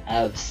turn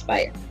of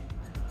Spire.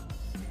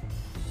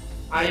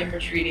 I am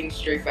retreating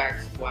straight back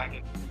to the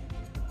wagon.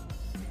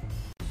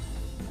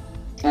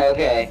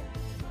 Okay.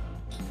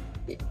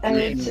 I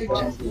would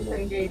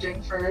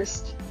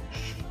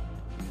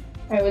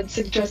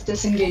suggest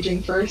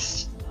disengaging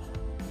first.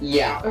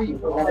 Yeah. Or you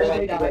will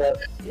already die.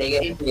 They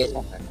get free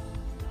attack.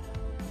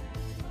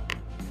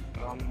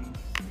 I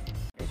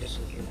just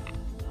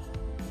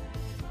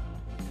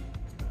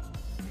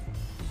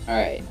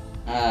Alright.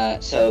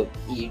 So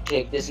you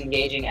take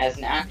disengaging as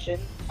an action?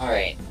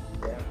 Alright.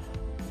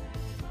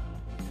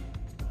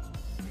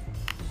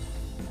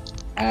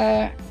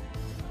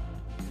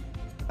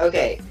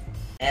 Okay.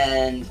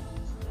 And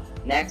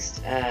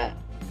next, it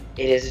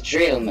is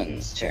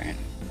Drillman's turn.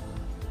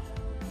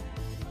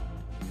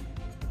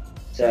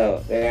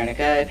 So,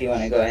 Veronica, if you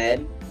want to go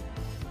ahead.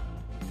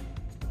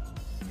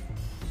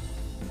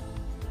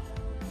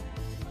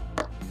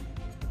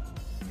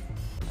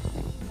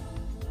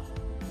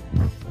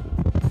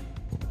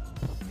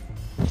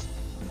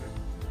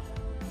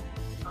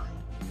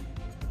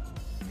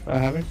 What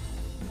happened?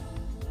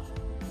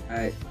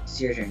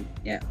 It's your turn.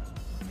 Yeah.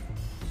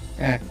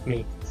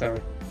 Me. Sorry.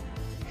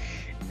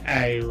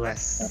 I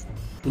was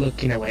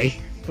looking away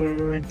for a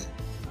moment.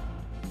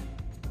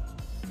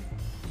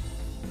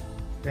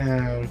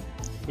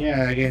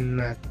 Yeah,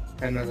 again,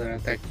 another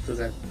attack to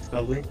that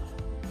goblin.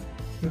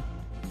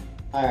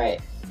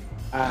 Alright.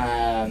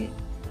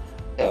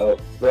 So,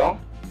 roll.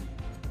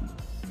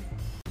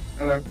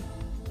 Okay.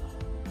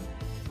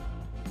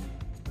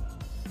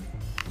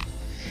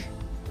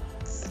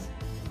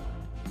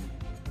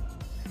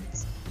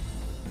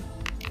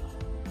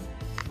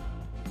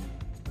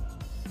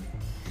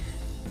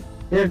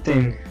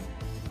 Thirteen.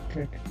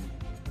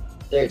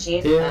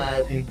 13?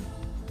 Yeah.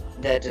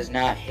 That does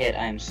not hit,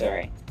 I'm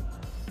sorry.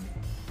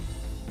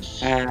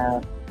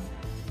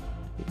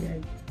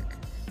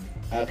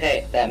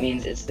 Okay, that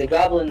means it's the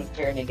goblin's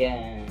turn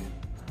again.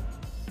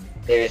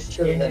 There's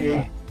two of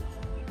them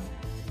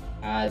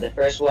left. The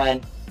first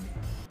one,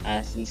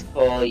 since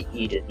Cole,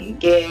 you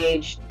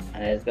disengaged,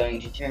 is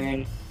going to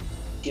turn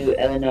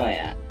to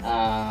Illinois.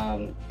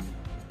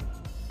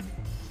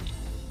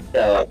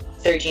 So,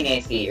 13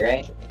 AC,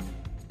 right?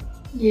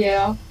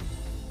 Yeah.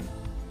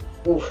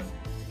 Oof,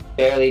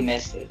 barely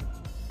missed it.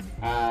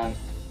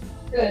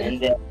 Good.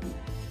 And then,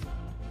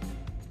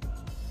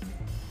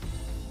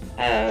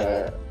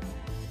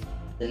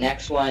 the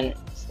next one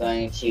is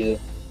going to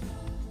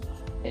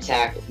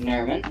attack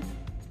Nerman.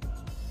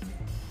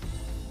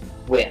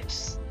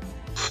 Whips.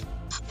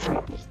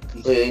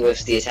 Completely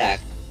whips the attack.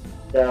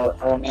 So,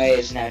 Illinois,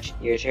 is now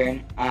your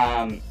turn.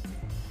 And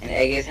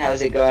Aegis,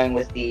 how's it going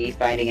with the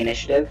finding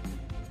initiative?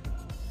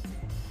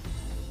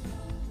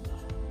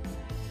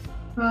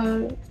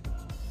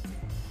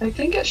 I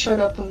think it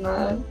showed up in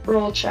the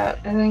roll chat.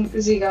 I think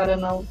Z got an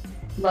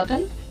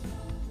 11.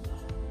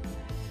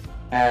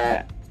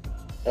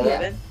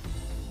 11?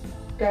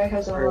 Guy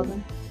has an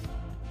 11.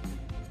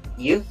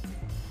 You?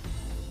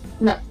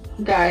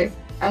 Guy.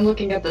 I'm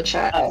looking at the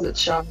chat because it's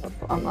showing up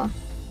on the.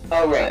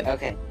 Oh, right,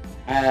 okay.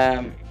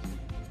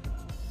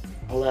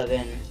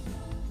 11.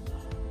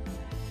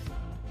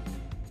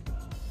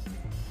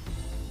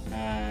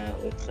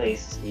 Would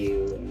place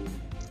you.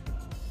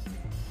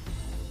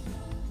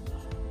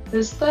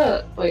 Is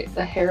the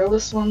the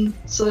hairless one?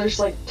 So there's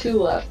like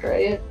 2 left,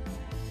 right?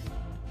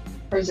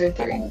 Or is there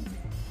 3?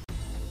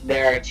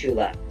 There are 2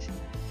 left.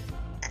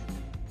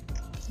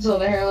 So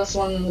the hairless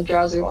one and the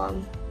drowsy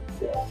one.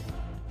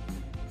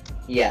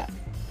 Yeah.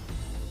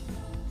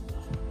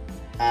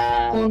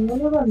 Well,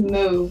 one of them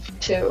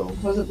moved too.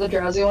 Was it the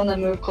drowsy one that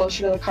moved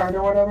closer to the cart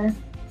or whatever?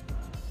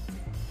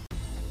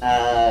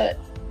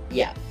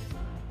 Yeah.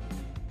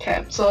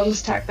 Okay, so I'll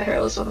just attack the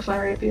hairless one with my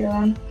rapier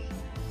then.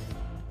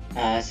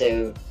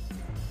 So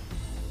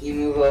you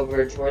move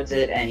over towards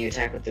it and you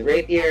attack with the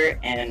rapier,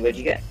 and what'd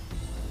you get?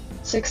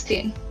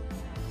 16.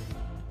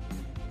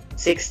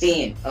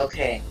 16.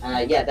 Okay.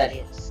 Yeah, that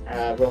hits.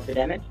 Roll for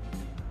damage.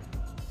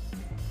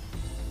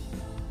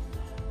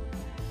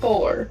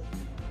 4.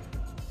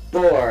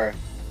 4.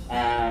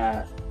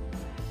 An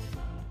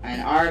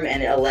arm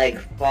and a leg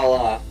fall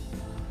off.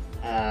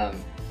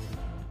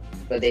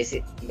 But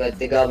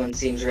the goblin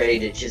seems ready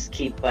to just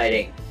keep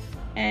fighting,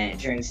 and it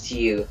turns to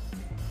you,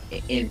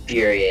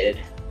 infuriated.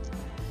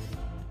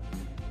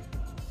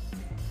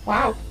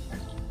 Wow.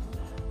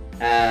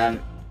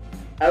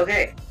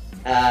 Okay.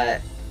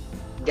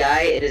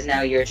 Guy, it is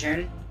now your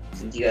turn.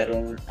 Since you got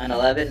an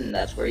 11, and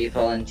that's where you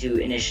fall into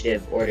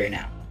initiative order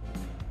now.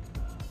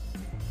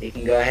 you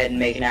can go ahead and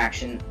make an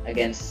action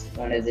against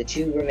one of the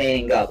 2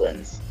 remaining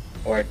goblins,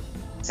 or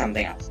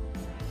something else.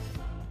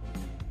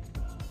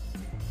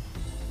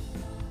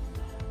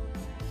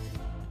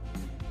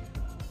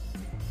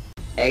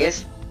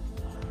 Aegis?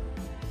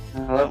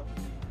 Hello?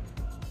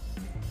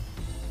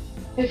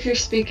 If you're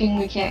speaking,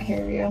 we can't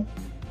hear you.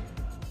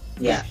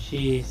 Yeah.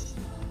 She's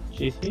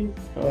here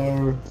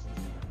or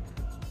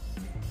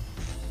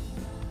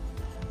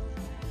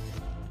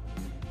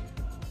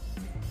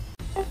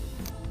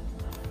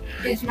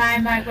Is my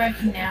mic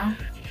working now?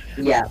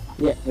 Yeah,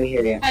 we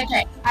hear you.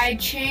 Okay, I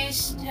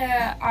choose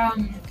to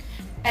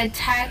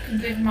attack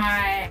with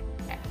my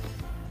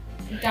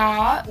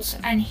darts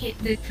and hit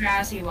the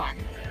drowsy one.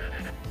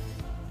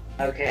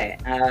 Okay,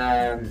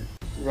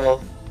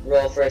 roll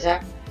for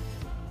attack.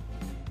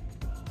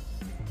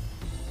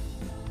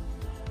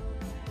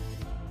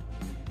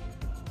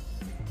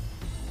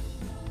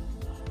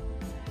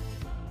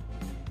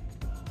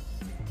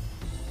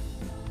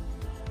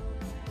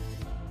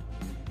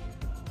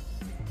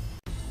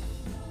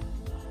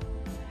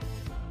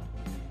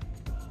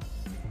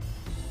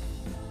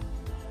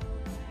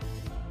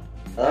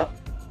 Hello?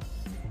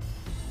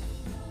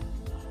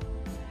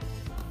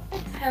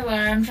 Hello,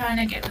 I'm trying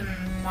to get the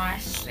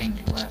mice thing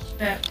to work,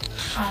 the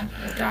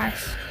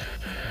dice.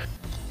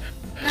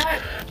 No,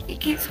 it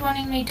keeps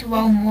wanting me to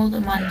roll more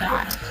than 1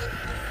 dice.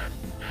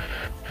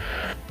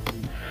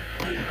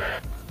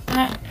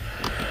 No.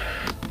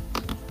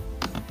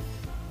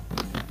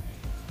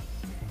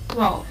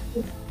 Roll.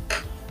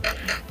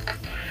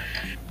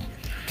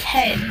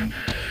 10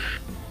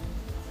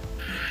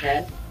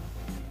 10.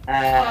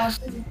 plus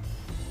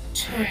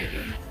 2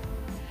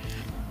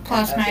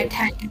 plus my Okay.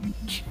 attack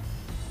damage.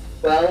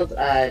 12,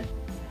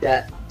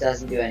 that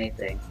doesn't do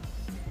anything.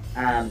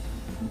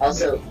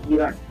 Also, you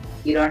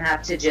don't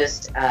have to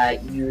just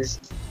use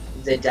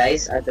the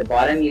dice at the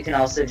bottom. You can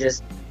also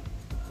just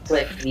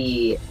click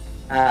the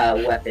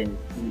weapon,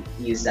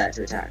 use that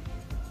to attack.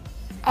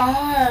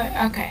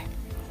 Oh, okay.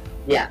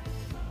 Yeah.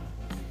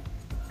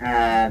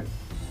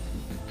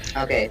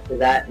 Okay, so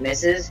that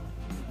misses,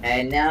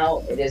 and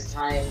now it is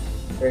time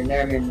for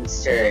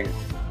Nerman's turn.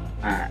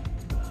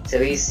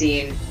 So he's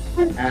seen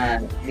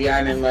the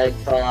arm and leg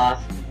fall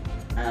off,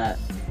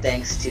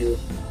 thanks to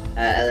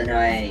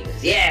Illinois, and he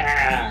goes,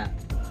 yeah!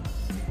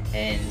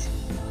 And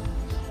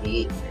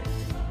he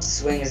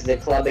swings the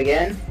club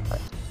again,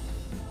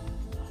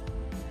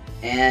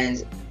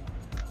 and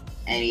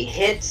he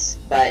hits,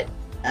 but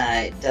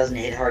it doesn't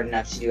hit hard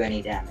enough to do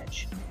any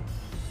damage.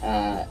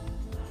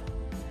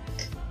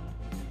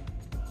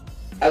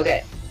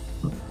 Okay.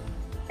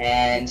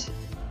 And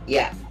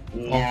yeah,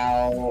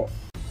 now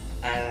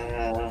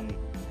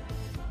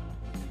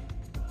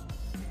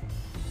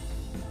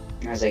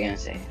what was I gonna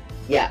say?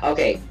 Yeah,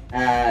 okay.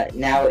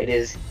 Now it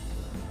is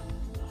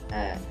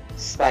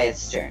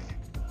Spyeth's turn.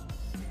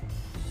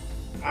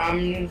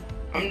 I'm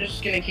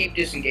just gonna keep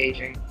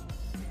disengaging.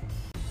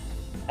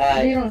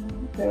 You don't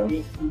have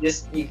to.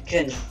 You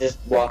can just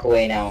walk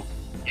away now.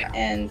 Yeah.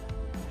 And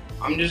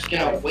I'm just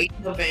gonna wait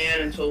in the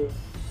van until the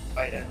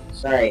fight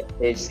ends. alright,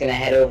 they're just gonna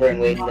head over and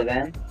wait in the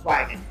van.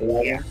 Wagon.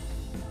 Yeah.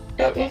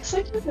 It Okay. looks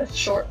like you have a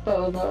short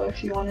bow though,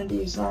 if you wanted to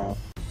use that.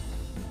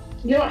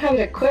 You don't have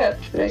it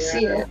equipped, but I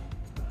see it.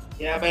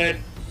 Yeah, but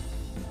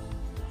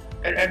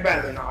I'd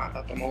rather not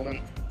at the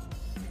moment.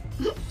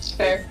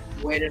 Fair.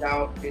 Wait it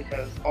out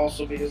because I'm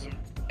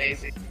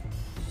lazy.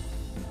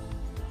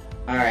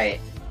 Alright.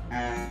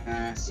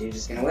 So you're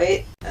just gonna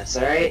wait. That's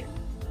alright.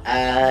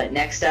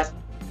 Next up,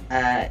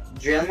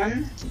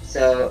 Drillman.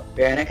 So,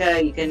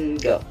 Veronica, you can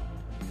go.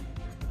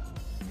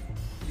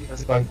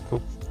 just going to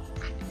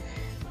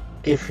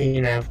give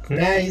him a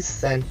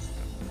nice and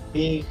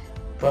big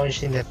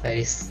punch in the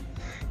face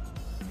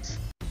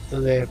to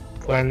the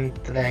one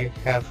that I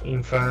have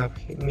in front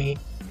of me.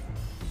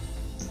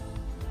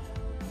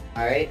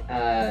 Alright,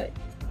 can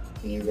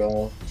you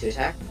roll to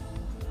attack?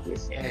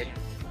 Yes. Yeah.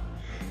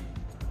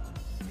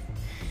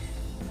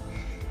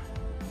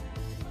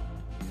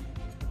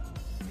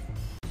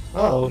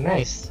 Oh,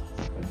 nice.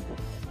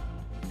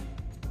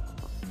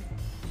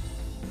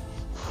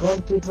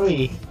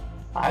 23.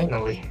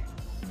 Finally.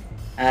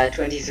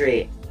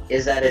 23.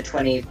 Is that a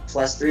 20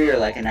 plus 3 or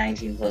like a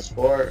 19 plus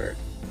 4? Or...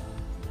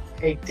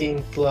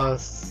 18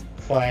 plus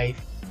 5.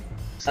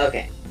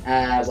 Okay.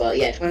 Well,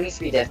 yeah,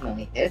 23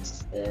 definitely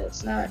hits.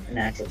 It's not an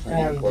actual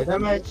 20. And the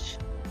damage.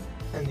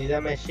 And the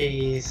damage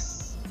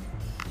is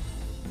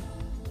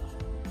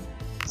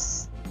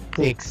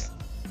 6.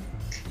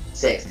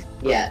 6.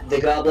 Yeah, the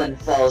goblin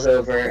falls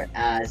over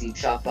as you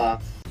chop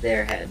off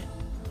their head.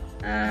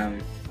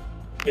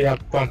 With a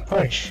one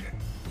punch.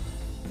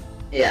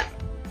 Yeah.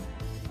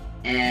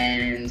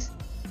 And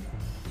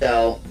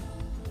so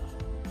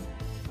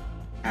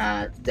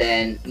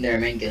then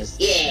Nerman goes,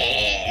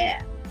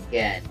 yeah!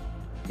 Again,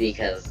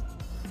 because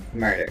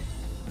murder,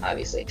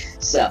 obviously.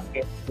 So,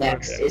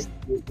 next is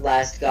the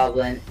last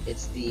goblin.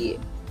 It's the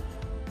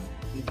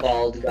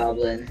bald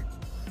goblin.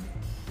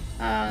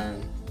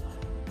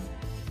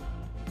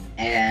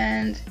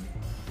 And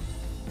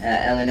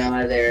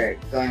Eleanor, they're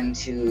going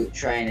to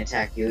try and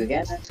attack you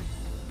again.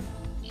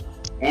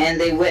 And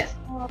they whiff.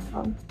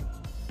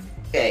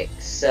 Okay,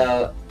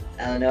 so,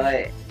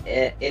 Eleanor,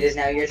 it is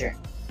now your turn.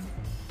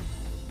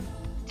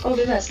 Oh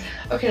goodness.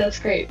 Okay, that's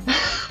great.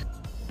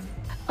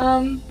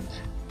 I'm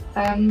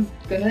gonna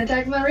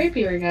attack my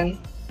rapier again.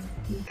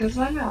 Because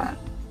why not?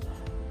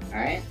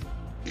 Alright,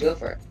 go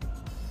for it.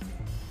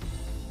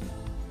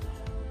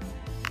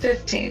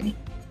 15.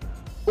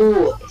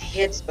 Ooh, it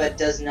hits but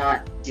does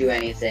not do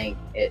anything.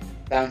 It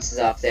bounces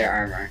off their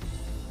armor.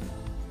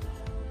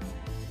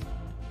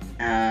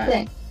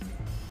 Thanks.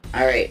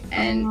 Alright,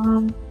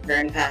 and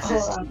turn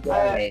passes hold to on,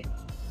 Stowaway.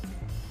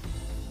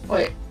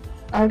 Wait.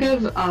 I'll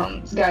give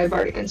Guy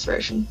Bardic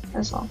Inspiration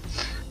as well.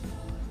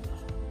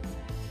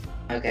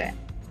 Okay.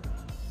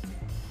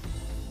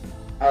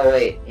 Oh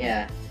wait,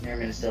 yeah.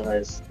 Nerman still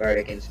has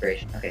Bardic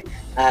Inspiration. Okay.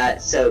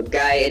 So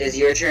Guy, it is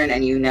your turn,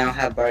 and you now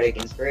have Bardic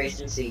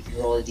Inspiration, so you can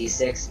roll a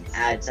d6 and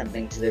add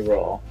something to the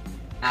roll.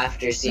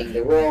 After seeing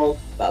the roll,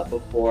 but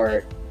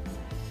before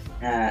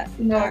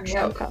Knowing the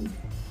outcome.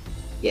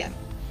 Yeah.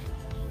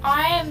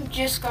 I am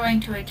just going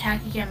to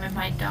attack again with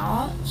my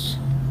darts.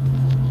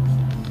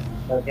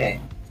 Okay.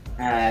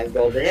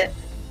 Roll the hit.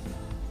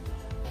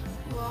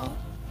 What?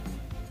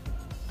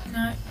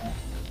 No.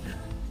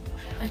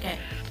 Okay.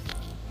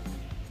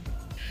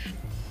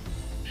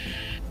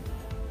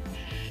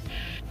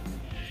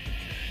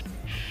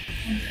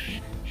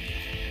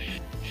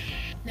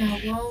 Now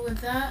roll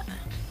with that.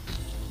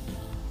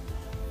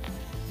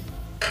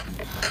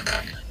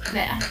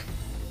 There.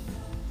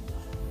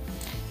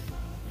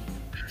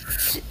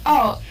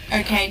 Oh,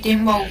 okay,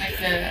 didn't roll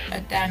with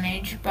a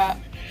damage, but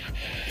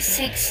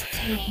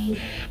 16.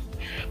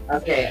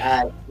 Okay,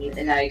 and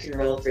now you can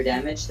roll for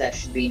damage. That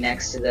should be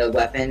next to the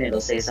weapon. It'll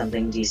say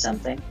something, d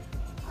something.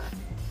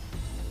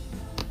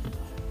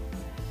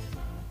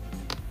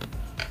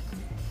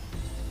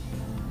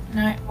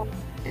 No.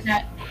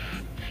 That.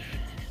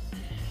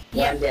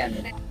 One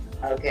damage.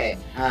 Okay,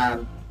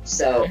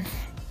 so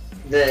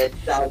the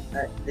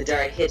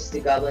dart hits the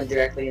goblin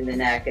directly in the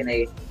neck, and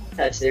they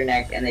touch their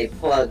neck, and they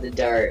pull out the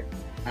dart.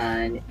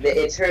 And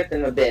it's hurt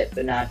them a bit,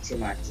 but not too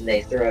much. And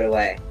they throw it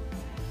away.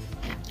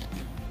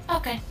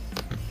 Okay.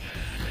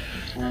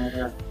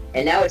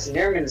 And now it's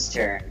Nerman's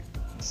turn.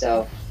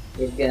 So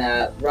he's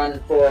gonna run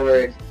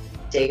forward,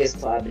 take his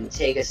club, and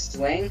take a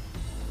swing.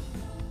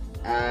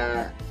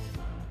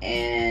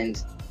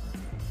 And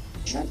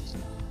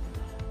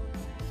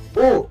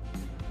ooh,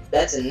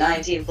 that's a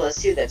 19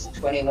 plus 2. That's a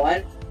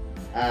 21.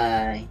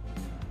 And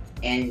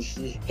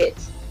he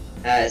hits.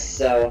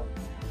 So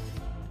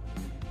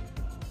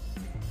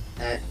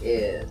that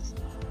is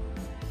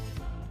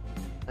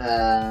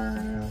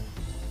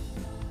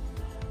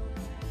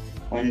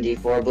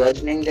 1d4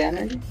 bludgeoning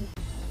damage.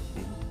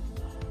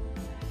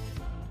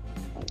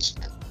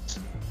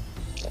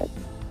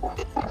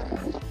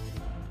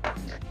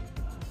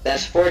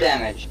 That's 4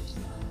 damage.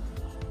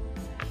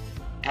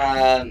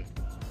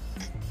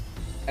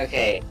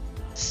 Okay,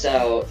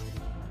 so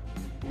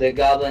the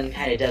goblin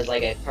kind of does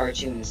like a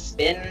cartoon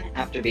spin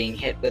after being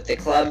hit with the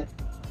club.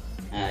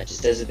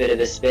 Just does a bit of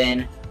a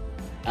spin,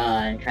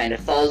 and kind of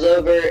falls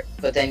over,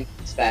 but then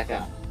gets back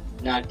up.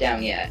 Not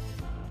down yet.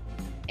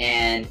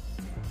 And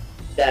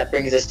that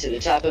brings us to the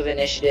top of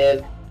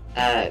initiative,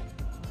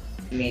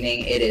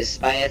 meaning it is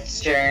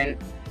Spyeth's turn.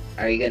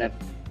 Are you gonna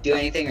do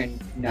anything or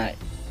not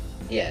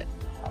yet?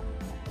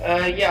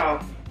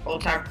 Yeah, I'll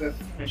attack with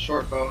my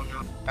short bow.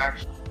 No,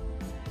 action.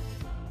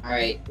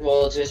 Alright,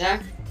 roll to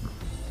attack,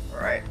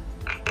 Alright.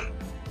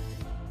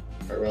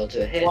 or roll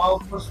to a hit.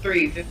 12 plus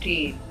 3,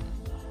 15.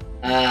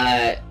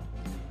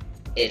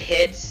 It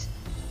hits,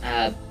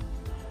 I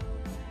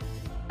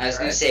was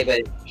gonna say, but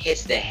it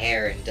hits the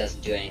hair and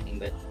doesn't do anything,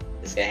 but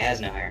this guy has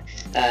no hair.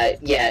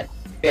 Yeah,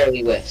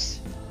 barely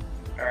whiffs.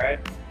 Alright.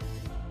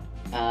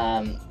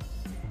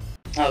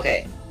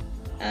 Okay.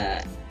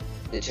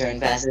 The turn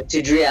passes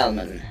to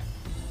Drielman.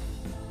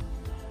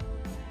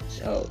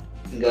 So,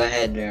 go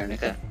ahead,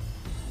 Veronica.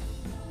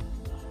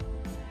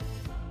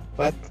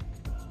 What?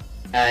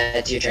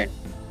 It's your turn.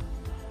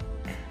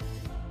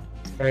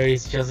 There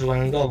is just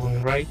one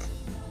goblin, right?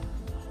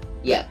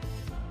 Yeah.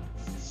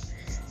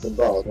 The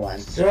bald one.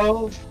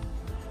 Throw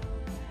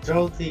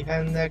the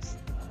hand next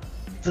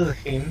to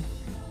him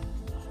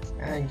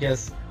and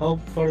just hope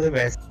for the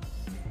best.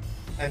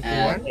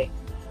 21? Okay.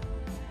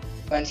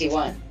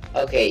 21.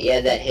 Okay,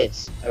 yeah, that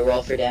hits. A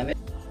roll for damage.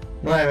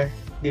 9.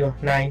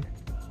 9.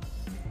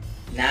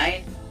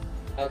 9?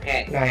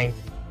 Okay. 9.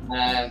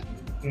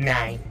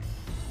 9.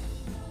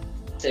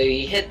 So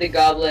you hit the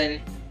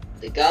goblin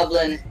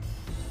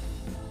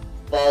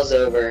falls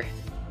over,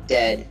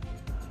 dead,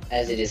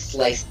 as it is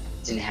sliced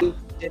in half.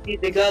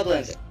 Defeat the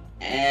goblins,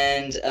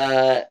 and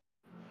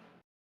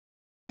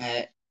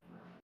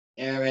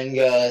Aaron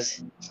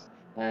goes,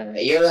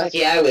 you're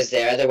lucky I was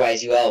there,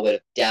 otherwise you all would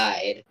have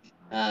died.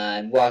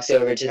 And walks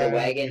over to the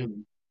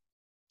wagon,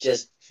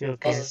 just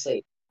falls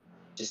asleep,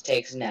 just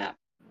takes a nap.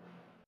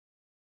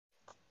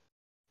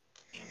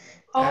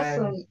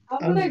 Awesome.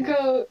 I'm gonna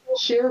go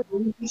cheer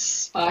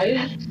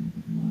Spy.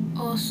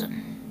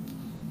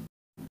 Awesome.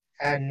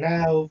 And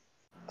now,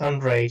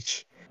 on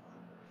Rage.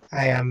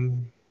 I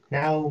am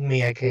now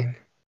me again.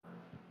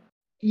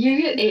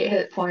 You get 8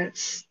 hit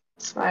points,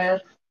 Spire.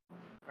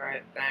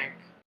 Alright,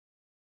 thanks.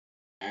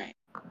 Alright.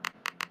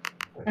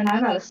 And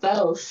I'm out of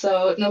spells,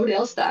 so nobody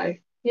else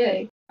die.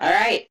 Yay.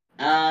 Alright.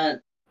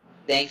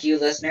 Thank you,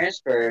 listeners,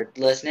 for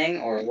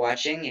listening or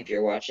watching if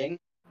you're watching.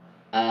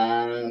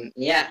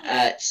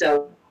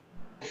 So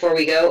before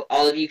we go,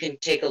 all of you can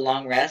take a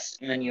long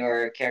rest on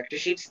your character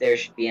sheets. There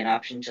should be an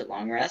option to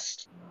long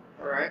rest.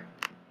 Alright.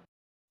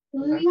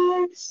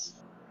 Nice.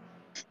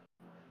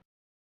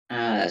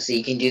 So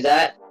you can do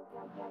that.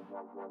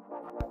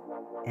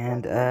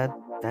 And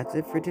that's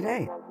it for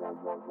today.